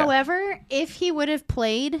 Yeah. However, if he would have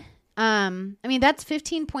played, that's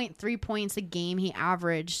 15.3 points a game he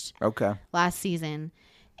averaged last season.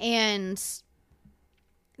 And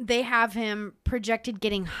they have him projected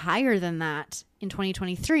getting higher than that in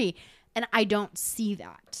 2023. And I don't see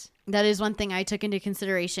that. That is one thing I took into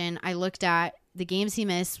consideration. I looked at the games he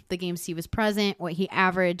missed, the games he was present, what he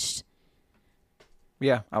averaged.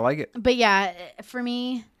 Yeah, I like it. But yeah, for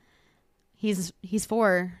me, he's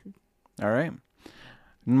 4. All right.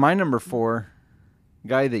 My number 4,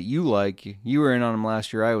 guy that you like, you were in on him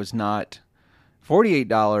last year. I was not. $48,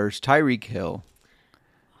 Tyreek Hill,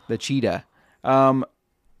 the cheetah.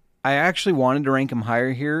 I actually wanted to rank him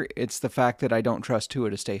higher here. It's the fact that I don't trust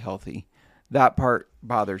Tua to stay healthy. That part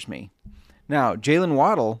bothers me. Now, Jalen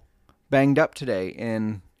Waddle banged up today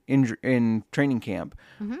in training camp,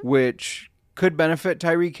 which could benefit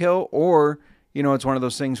Tyreek Hill, or, it's one of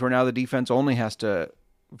those things where now the defense only has to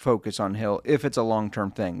focus on Hill if it's a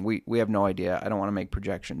long-term thing. We have no idea. I don't want to make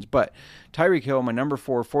projections. But Tyreek Hill, my number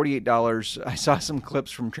 4, $48. I saw some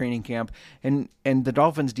clips from training camp, and the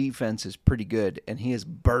Dolphins' defense is pretty good, and he is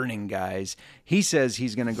burning guys. He says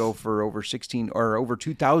he's going to go for over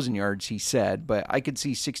 2,000 yards, he said, but I could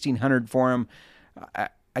see 1,600 for him.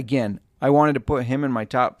 Again, I wanted to put him in my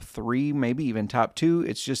top 3, maybe even top 2.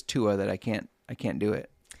 It's just Tua that I can't do it.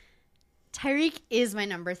 Tyreek is my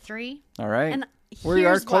number 3. All right. And we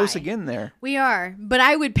are close again there. We are. But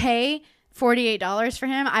I would pay $48 for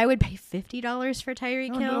him. I would pay $50 for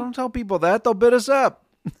Tyreek Hill. Don't tell people that. They'll bid us up.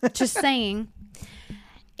 Just saying.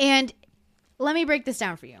 And let me break this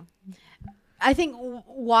down for you. I think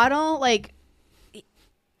Waddle,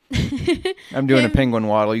 I'm doing a penguin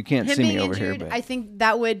waddle. You can't see me over injured, here. But I think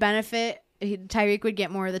that would benefit. Tyreek would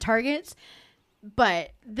get more of the targets.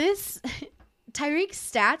 But Tyreek's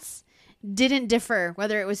stats didn't differ,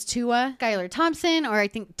 whether it was Tua, Skylar Thompson, or I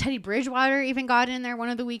think Teddy Bridgewater even got in there one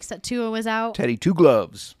of the weeks that Tua was out. Teddy, 2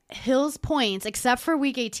 gloves. Hill's points, except for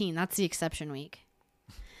week 18, that's the exception week.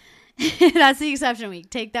 That's the exception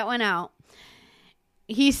week. Take that one out.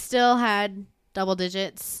 He still had double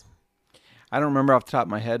digits. I don't remember off the top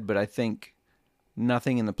of my head, but I think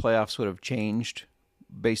nothing in the playoffs would have changed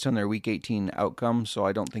based on their week 18 outcome, so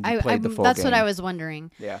I don't think he played the full That's game. what I was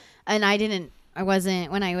wondering. Yeah. And I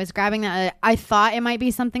wasn't, when I was grabbing that, I thought it might be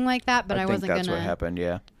something like that, but I wasn't going to. that's what happened,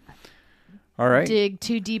 yeah. All right. Dig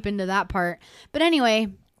too deep into that part. But anyway.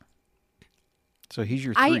 So he's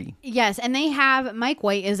your 3. Yes, and they have, Mike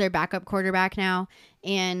White is their backup quarterback now,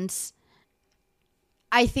 and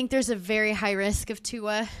I think there's a very high risk of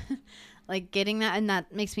Tua, getting that, and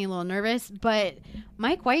that makes me a little nervous, but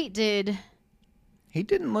Mike White He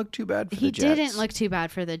didn't look too bad for the Jets. He didn't look too bad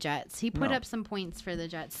for the Jets. He put up some points for the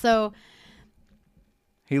Jets, so...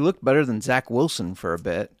 He looked better than Zach Wilson for a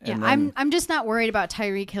bit. Yeah, I'm just not worried about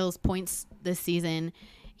Tyreek Hill's points this season.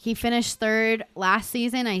 He finished 3rd last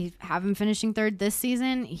season. I have him finishing 3rd this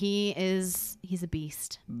season. He's a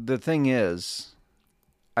beast. The thing is,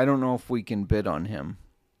 I don't know if we can bid on him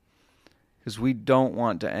because we don't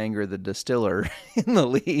want to anger the distiller in the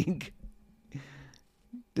league.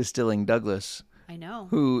 Distilling Douglas. I know.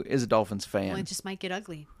 Who is a Dolphins fan. Well, it just might get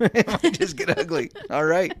ugly. It might just get ugly. All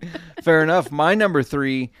right. Fair enough. My number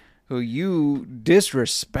 3, who you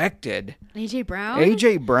disrespected. A.J. Brown?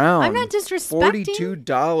 A.J. Brown. I'm not disrespecting.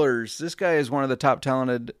 $42. This guy is one of the top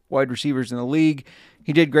talented wide receivers in the league.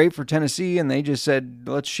 He did great for Tennessee, and they just said,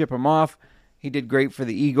 let's ship him off. He did great for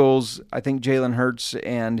the Eagles. I think Jalen Hurts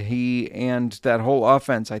and he and that whole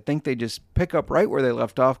offense, I think they just pick up right where they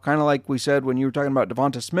left off, kind of like we said when you were talking about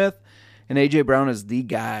Devonta Smith. And A.J. Brown is the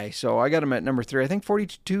guy. So I got him at number 3. I think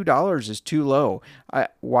 $42 is too low.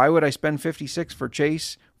 Why would I spend $56 for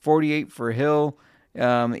Chase, $48 for Hill,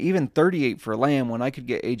 even $38 for Lamb when I could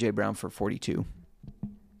get A.J. Brown for $42?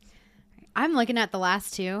 I'm looking at the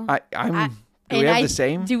last two. Do we have the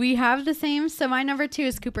same? Do we have the same? So my number 2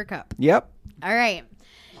 is Cooper Kupp. Yep. All right.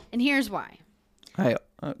 And here's why.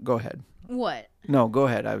 Go ahead. What? No, go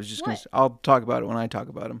ahead. I was just going to... I'll talk about it when I talk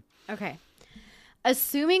about him. Okay.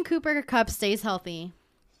 Assuming Cooper Kupp stays healthy.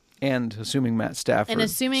 And assuming Matt Stafford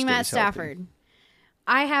stays healthy.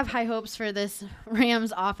 I have high hopes for this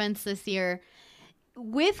Rams offense this year.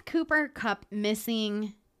 With Cooper Kupp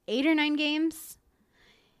missing 8 or 9 games,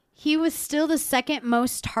 he was still the second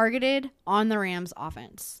most targeted on the Rams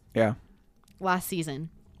offense. Yeah. Last season.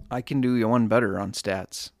 I can do you one better on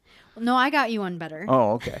stats. No, I got you one better.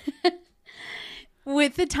 Oh, okay.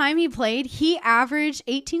 With the time he played, he averaged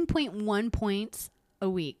 18.1 points a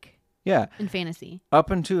week. Yeah. In fantasy. Up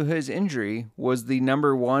until his injury, was the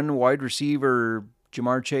number 1 wide receiver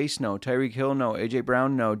Jamar Chase? No. Tyreek Hill? No. A.J.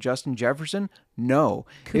 Brown? No. Justin Jefferson? No.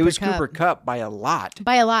 It was Cooper Kupp by a lot.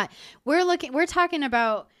 By a lot. We're talking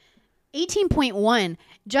about 18.1.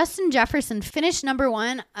 Justin Jefferson finished number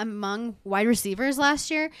 1 among wide receivers last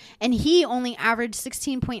year, and he only averaged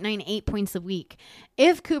 16.98 points a week.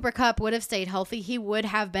 If Cooper Kupp would have stayed healthy, he would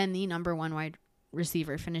have been the number 1 wide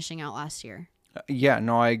receiver finishing out last year. Yeah,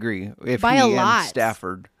 no, I agree. If by he a lot. And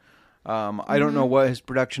Stafford. I don't know what his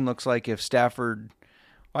production looks like if Stafford...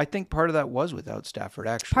 I think part of that was without Stafford,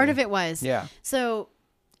 actually. Part of it was. Yeah. So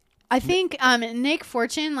I think Nick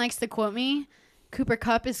Fortune likes to quote me, Cooper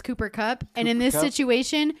Kupp is Cooper Kupp. And in this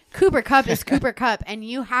situation, Cooper Kupp is Cooper Kupp. And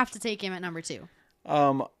you have to take him at number 2.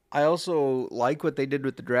 I also like what they did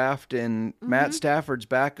with the draft. And Matt Stafford's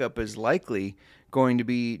backup is likely going to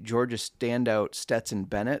be Georgia's standout Stetson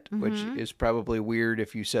Bennett, which is probably weird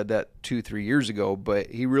if you said that 2-3 years ago. But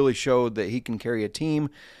he really showed that he can carry a team.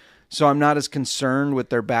 So I'm not as concerned with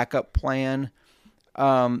their backup plan.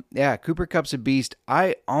 Cooper Kupp's a beast.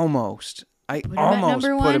 I almost put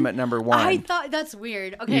him at number 1. I thought that's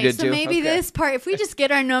weird. Okay, you did so too? Maybe this part, if we just get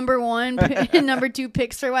our number 1 and number 2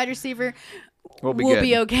 picks for wide receiver, we'll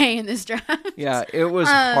be okay in this draft. Yeah, it was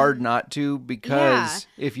hard not to because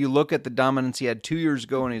if you look at the dominance he had 2 years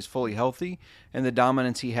ago when he was fully healthy and the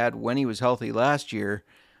dominance he had when he was healthy last year,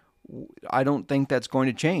 I don't think that's going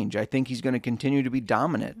to change. I think he's going to continue to be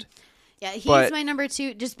dominant. Yeah, he's my number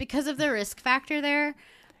 2 just because of the risk factor there.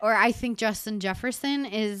 Or I think Justin Jefferson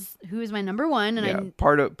is my number 1. And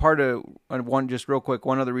part of one, just real quick,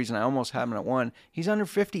 one other reason I almost have him at 1, he's under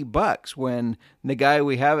 $50 when the guy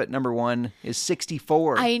we have at number 1 is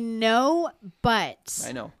 64. I know, but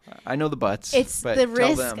I know the buts. It's but the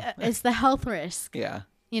risk. them. It's the health risk. Yeah.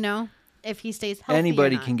 If he stays healthy.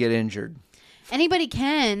 Anybody can get injured. Anybody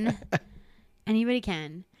can. Anybody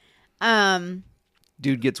can.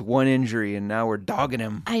 Dude gets one injury and now we're dogging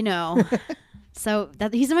him. I know. So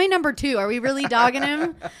he's my number 2. Are we really dogging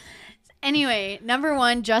him? Anyway, number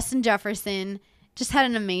 1, Justin Jefferson just had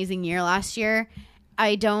an amazing year last year.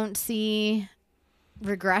 I don't see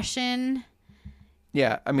regression.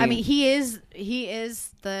 Yeah, I mean he is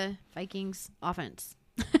the Vikings offense.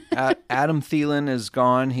 Adam Thielen is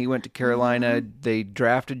gone. He went to Carolina. They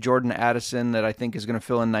drafted Jordan Addison that I think is going to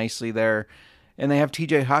fill in nicely there. And they have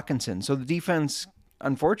TJ Hawkinson. So the defense,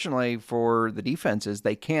 unfortunately for the defenses,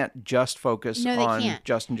 they can't just focus on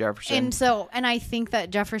Justin Jefferson. And I think that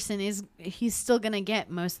Jefferson he's still going to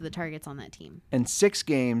get most of the targets on that team. And 6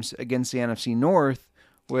 games against the NFC North,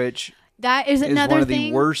 which that is another one of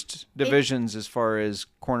thing. The worst divisions as far as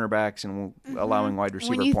cornerbacks and allowing wide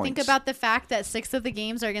receiver points. When you think about the fact that 6 of the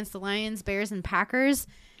games are against the Lions, Bears, and Packers.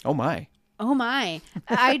 Oh my.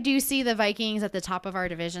 I do see the Vikings at the top of our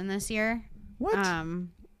division this year. What?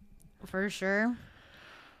 For sure.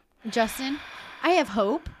 Justin, I have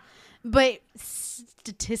hope, but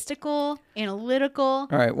statistical, analytical. All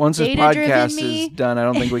right, once this podcast is done, I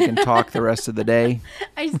don't think we can talk the rest of the day.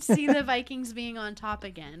 I see the Vikings being on top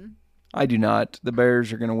again. I do not. The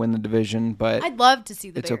Bears are going to win the division, but I'd love to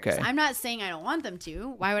see the Bears. Okay. I'm not saying I don't want them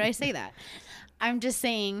to. Why would I say that? I'm just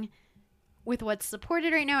saying with what's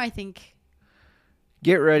supported right now, I think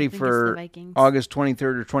get ready for August 23rd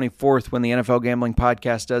or 24th when the NFL Gambling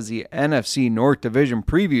Podcast does the NFC North Division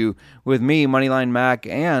preview with me, Moneyline Mac,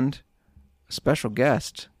 and a special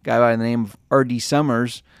guest, guy by the name of R.D.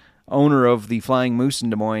 Summers, owner of the Flying Moose in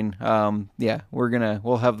Des Moines.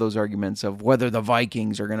 We'll have those arguments of whether the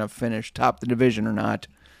Vikings are going to finish top the division or not.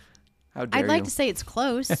 How dare I'd like you. to say it's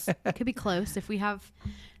close. It could be close if we have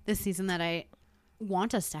this season that I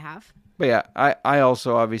want us to have. But yeah, I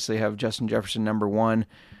also obviously have Justin Jefferson number 1.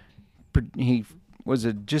 He was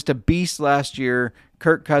just a beast last year.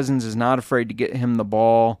 Kirk Cousins is not afraid to get him the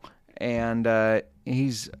ball, and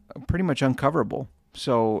he's pretty much uncoverable.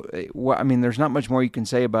 So, I mean, there's not much more you can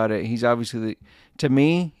say about it. He's obviously, to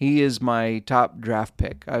me, he is my top draft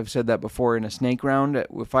pick. I've said that before in a snake round.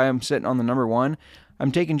 If I am sitting on the number 1,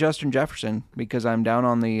 I'm taking Justin Jefferson because I'm down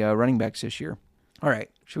on the running backs this year. All right.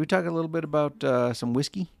 Should we talk a little bit about some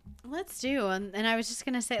whiskey? Let's do. And I was just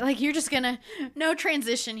going to say, like, you're just going to, no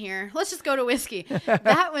transition here. Let's just go to whiskey.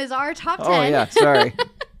 That was our top 10. Oh, yeah. Sorry.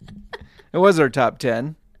 It was our top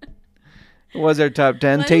 10. It was our top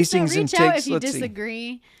 10. Tastings and takes. Reach out if you Let's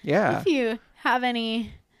disagree. See. Yeah. If you have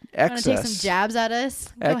any... Excess. Want to take some jabs at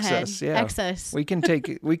us? Go Excess, ahead. Yeah. Excess. We can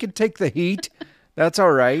take the heat. That's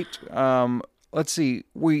all right. Let's see.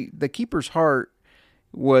 The Keeper's Heart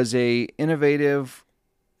was a innovative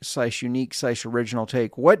 / unique / original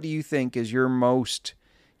take. What do you think is your most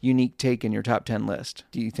unique take in your top 10 list?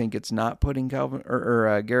 Do you think it's not putting Calvin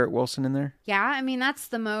or Garrett Wilson in there? Yeah, I mean that's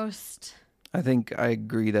the most. I think I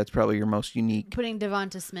agree. That's probably your most unique. Putting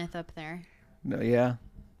Devonta Smith up there. No, yeah.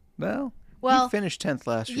 Well, he finished 10th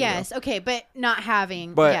last year. Yes, though. Okay, but not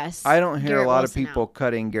having. But yes, I don't hear Garrett a lot Wilson of people out.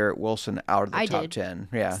 cutting Garrett Wilson out of the top 10.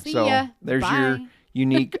 Yeah, See so ya. there's Bye. your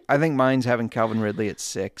unique. I think mine's having Calvin Ridley at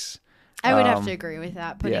 6. I would have to agree with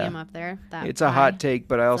that. Putting yeah. him up there. It's a hot take,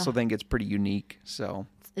 but I also think it's pretty unique. So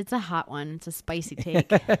it's a hot one. It's a spicy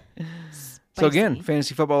take. So again,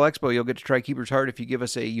 Fantasy Football Expo, you'll get to try Keeper's Heart if you give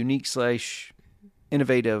us a unique /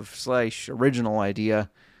 innovative / original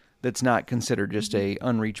idea that's not considered just a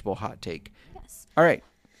unreachable hot take. Yes. All right,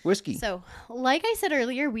 whiskey. So, like I said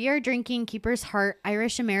earlier, we are drinking Keeper's Heart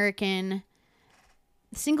Irish American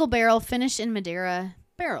single barrel finished in Madeira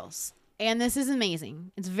barrels. And this is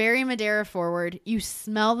amazing. It's very Madeira forward. You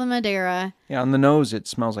smell the Madeira. Yeah, on the nose, it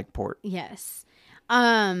smells like port. Yes.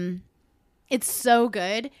 It's so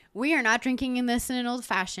good. We are not drinking this in an old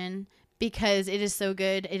fashioned because it is so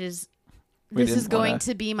good. This is going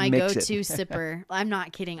to be my go-to sipper. I'm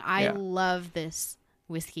not kidding. I love this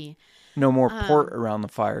whiskey. No more port around the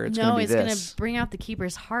fire. It's going to be this. No, it's going to bring out the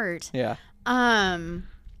Keeper's Heart. Yeah.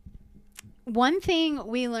 One thing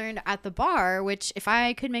we learned at the bar, which if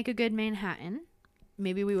I could make a good Manhattan,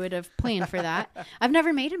 maybe we would have planned for that. I've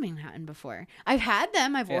never made a Manhattan before. I've had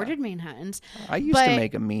them. I've ordered Manhattans. I used to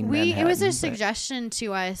make a Manhattan. It was a suggestion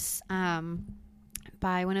to us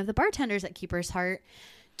by one of the bartenders at Keeper's Heart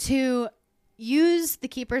to use the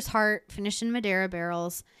Keeper's Heart finished in Madeira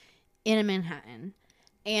barrels in a Manhattan.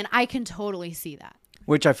 And I can totally see that.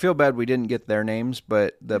 Which I feel bad we didn't get their names,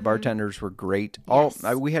 but the bartenders were great. Yes.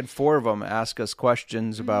 We had 4 of them ask us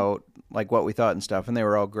questions about like what we thought and stuff, and they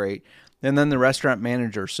were all great. And then the restaurant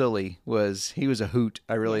manager, Sully, he was a hoot.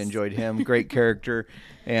 I really enjoyed him. Great character.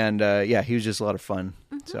 And he was just a lot of fun.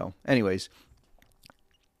 So anyways,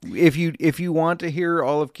 if you want to hear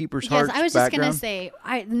all of Keeper's Heart's I was just going to background,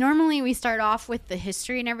 say, normally we start off with the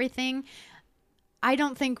history and everything. I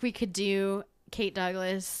don't think we could do Kate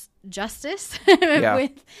Douglas justice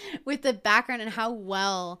with the background and how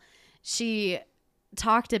well she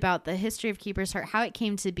talked about the history of Keeper's Heart, how it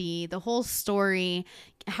came to be, the whole story,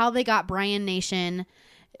 how they got Brian Nation,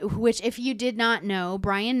 which if you did not know,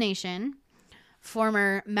 Brian Nation,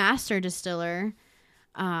 former master distiller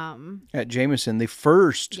at Jameson, the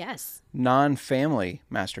first yes non-family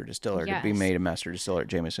master distiller to be Yes. made a master distiller at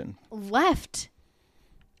Jameson, left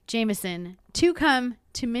Jameson to come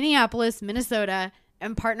to Minneapolis, Minnesota,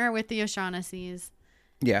 and partner with the O'Shaughnessy's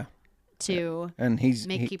to and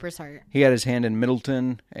make Keeper's Heart. He had his hand in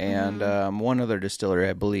Middleton and one other distillery,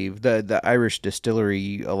 I believe, the Irish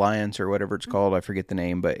Distillery Alliance or whatever it's called. I forget the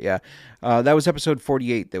name, but yeah, that was episode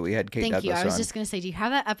 48 that we had Kate Douglas Thank you. I was on. just going to say, do you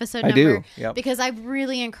have that episode I number? do, yep. Because I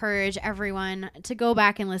really encourage everyone to go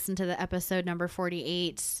back and listen to the episode number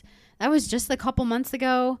 48. That was just a couple months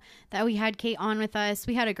ago that we had Kate on with us.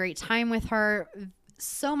 We had a great time with her.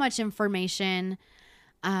 So much information.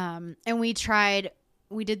 And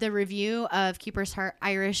we did the review of Keeper's Heart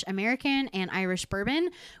Irish American and Irish Bourbon,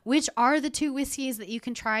 which are the 2 whiskeys that you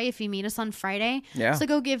can try if you meet us on Friday. Yeah. So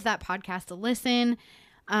go give that podcast a listen.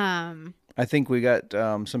 I think we got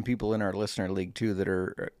some people in our listener league too that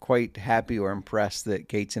are quite happy or impressed that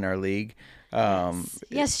Kate's in our league.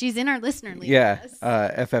 Yes, she's in our listener league. Yeah,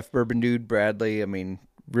 Yes. FF Bourbon Dude Bradley. I mean,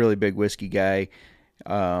 really big whiskey guy.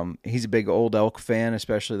 He's a big Old Elk fan,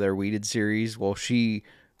 especially their weeded series. Well, she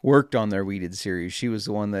worked on their weeded series. She was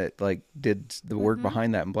the one that did the work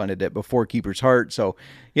behind that and blended it before Keeper's Heart. So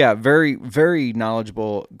yeah, very, very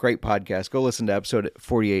knowledgeable, great podcast. Go listen to episode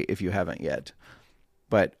 48 if you haven't yet.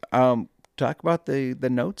 But talk about the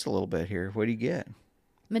notes a little bit here. What do you get?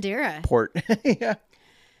 Madeira. Port. Yeah.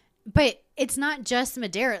 But it's not just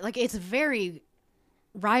Madeira. It's very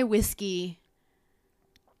rye whiskey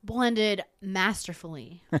blended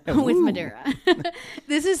masterfully with Madeira.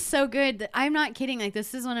 This is so good. I'm not kidding. Like,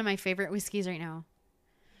 this is one of my favorite whiskeys right now.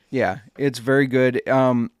 Yeah, it's very good.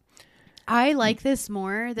 I like this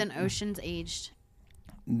more than Ocean's Aged.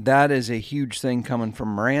 That is a huge thing coming from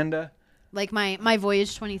Miranda. Like my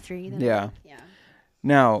Voyage 23. Yeah.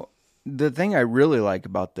 Now, the thing I really like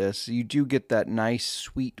about this, you do get that nice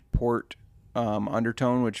sweet port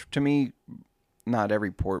undertone, which to me, not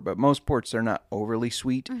every port, but most ports, they're not overly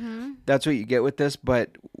sweet. Mm-hmm. That's what you get with this.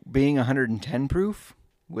 But being 110 proof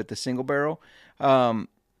with the single barrel,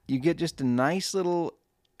 you get just a nice little,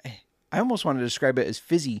 I almost want to describe it as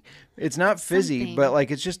fizzy. It's not fizzy, but like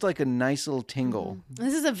it's just like a nice little tingle. Mm-hmm.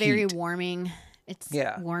 This is a very warming.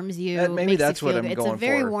 Warms you. Maybe that's what I'm going for. It's a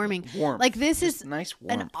very warming. Warmth. Like this is nice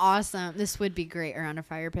warmth. an awesome. This would be great around a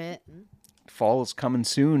fire pit. Fall is coming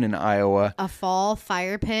soon in Iowa. A fall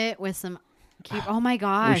fire pit with some. Oh my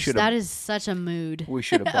gosh, that is such a mood. We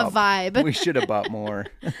should have a vibe. We should have bought more.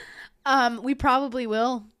 We probably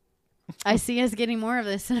will. I see us getting more of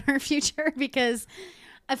this in our future because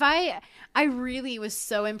I really was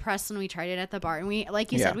so impressed when we tried it at the bar, and we,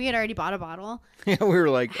 like you said, we had already bought a bottle. Yeah, we were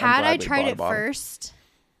like, had I tried it first,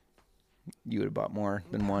 you would have bought more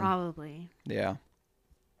than one. Probably. Yeah.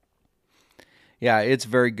 Yeah, it's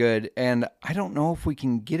very good, and I don't know if we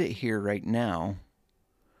can get it here right now.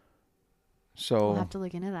 So we'll have to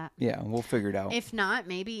look into that. Yeah, we'll figure it out. If not,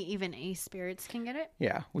 maybe even Ace Spirits can get it.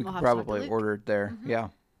 Yeah, we could probably order it there. Mm-hmm.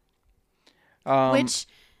 Yeah. Which,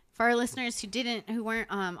 for our listeners who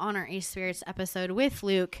weren't on our Ace Spirits episode with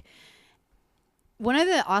Luke, one of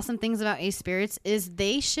the awesome things about Ace Spirits is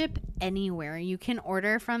they ship anywhere. You can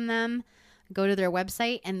order from them, go to their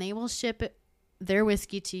website, and they will ship their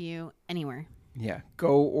whiskey to you anywhere. Yeah,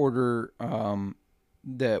 go order.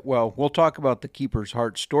 We'll talk about the Keeper's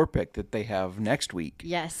Heart store pick that they have next week.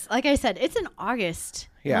 Yes. Like I said, it's an August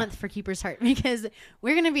month for Keeper's Heart because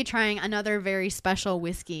we're going to be trying another very special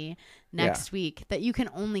whiskey next week that you can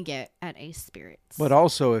only get at Ace Spirits. But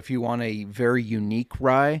also, if you want a very unique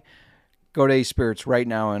rye, go to Ace Spirits right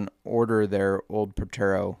now and order their Old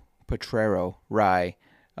Potrero rye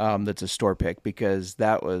that's a store pick because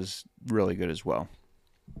that was really good as well.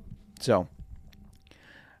 So...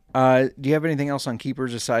 do you have anything else on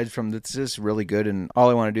Keepers aside from this is really good and all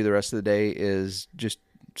I want to do the rest of the day is just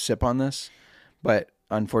sip on this? But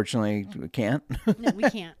unfortunately, we can't. No, we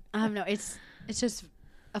can't. No, it's just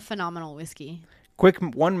a phenomenal whiskey. Quick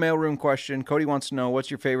one mailroom question. Cody wants to know,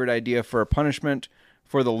 what's your favorite idea for a punishment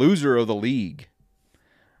for the loser of the league?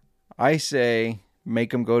 I say make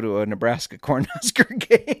them go to a Nebraska Cornhusker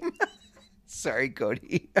game. Sorry,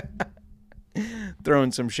 Cody.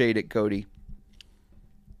 Throwing some shade at Cody.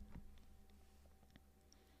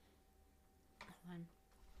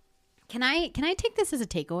 Can I take this as a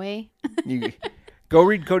takeaway? You go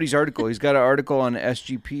read Cody's article. He's got an article on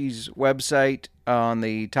SGP's website on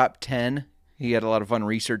the top 10. He had a lot of fun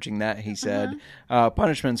researching that, he said.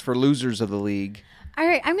 Punishments for losers of the league. All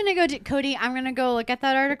right, I'm going to go, Cody, I'm going to go look at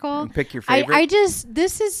that article. And pick your favorite.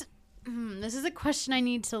 This is a question I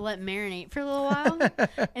need to let marinate for a little while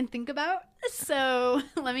and think about. So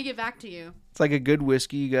let me get back to you. It's like a good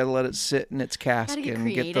whiskey. You got to let it sit in its cask and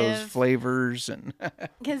get those flavors. And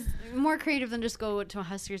because more creative than just go to a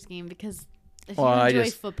Huskers game because if you enjoy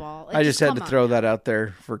football. I just had to throw that out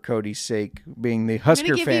there for Cody's sake, being the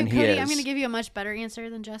Husker fan he is. I'm going to give you a much better answer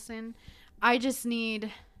than Justin. I just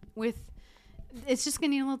need it's just going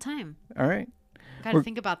to need a little time. All right. Got to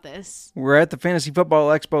think about this. We're at the Fantasy Football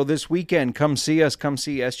Expo this weekend. Come see us. Come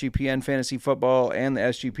see SGPN Fantasy Football and the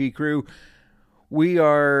SGP crew. We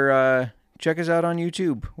are, check us out on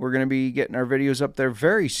YouTube. We're going to be getting our videos up there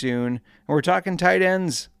very soon. And we're talking tight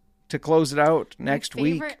ends to close it out next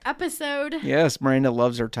week. Favorite episode. Yes, Miranda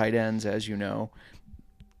loves her tight ends, as you know.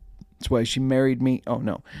 That's why she married me. Oh,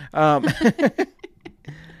 no.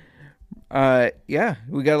 Yeah,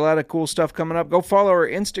 we got a lot of cool stuff coming up. Go follow our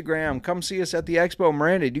Instagram. Come see us at the expo.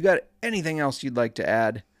 Miranda, do you got anything else you'd like to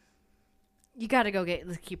add? You got to go get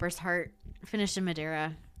the Keeper's Heart finished in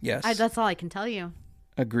Madeira. Yes. That's all I can tell you.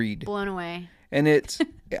 Agreed. Blown away. And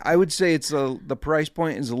I would say the price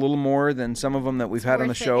point is a little more than some of them that we've had on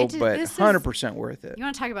the show, but 100% worth it. You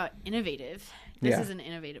want to talk about innovative? This is an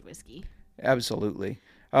innovative whiskey. Absolutely.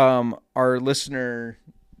 Our listener,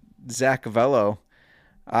 Zach Avello,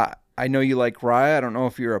 I know you like rye. I don't know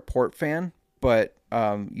if you're a port fan, but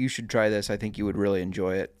you should try this. I think you would really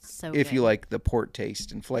enjoy it. If you like the port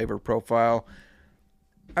taste and flavor profile.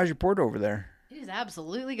 How's your port over there? It is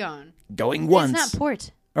absolutely gone. Going once. It's not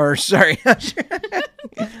port. Or, sorry.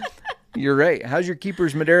 You're right. How's your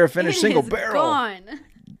Keeper's Madeira finish single barrel? Gone.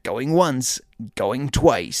 Going once, going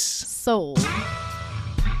twice. Sold.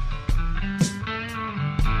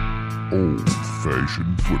 Old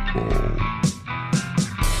Fashioned Football.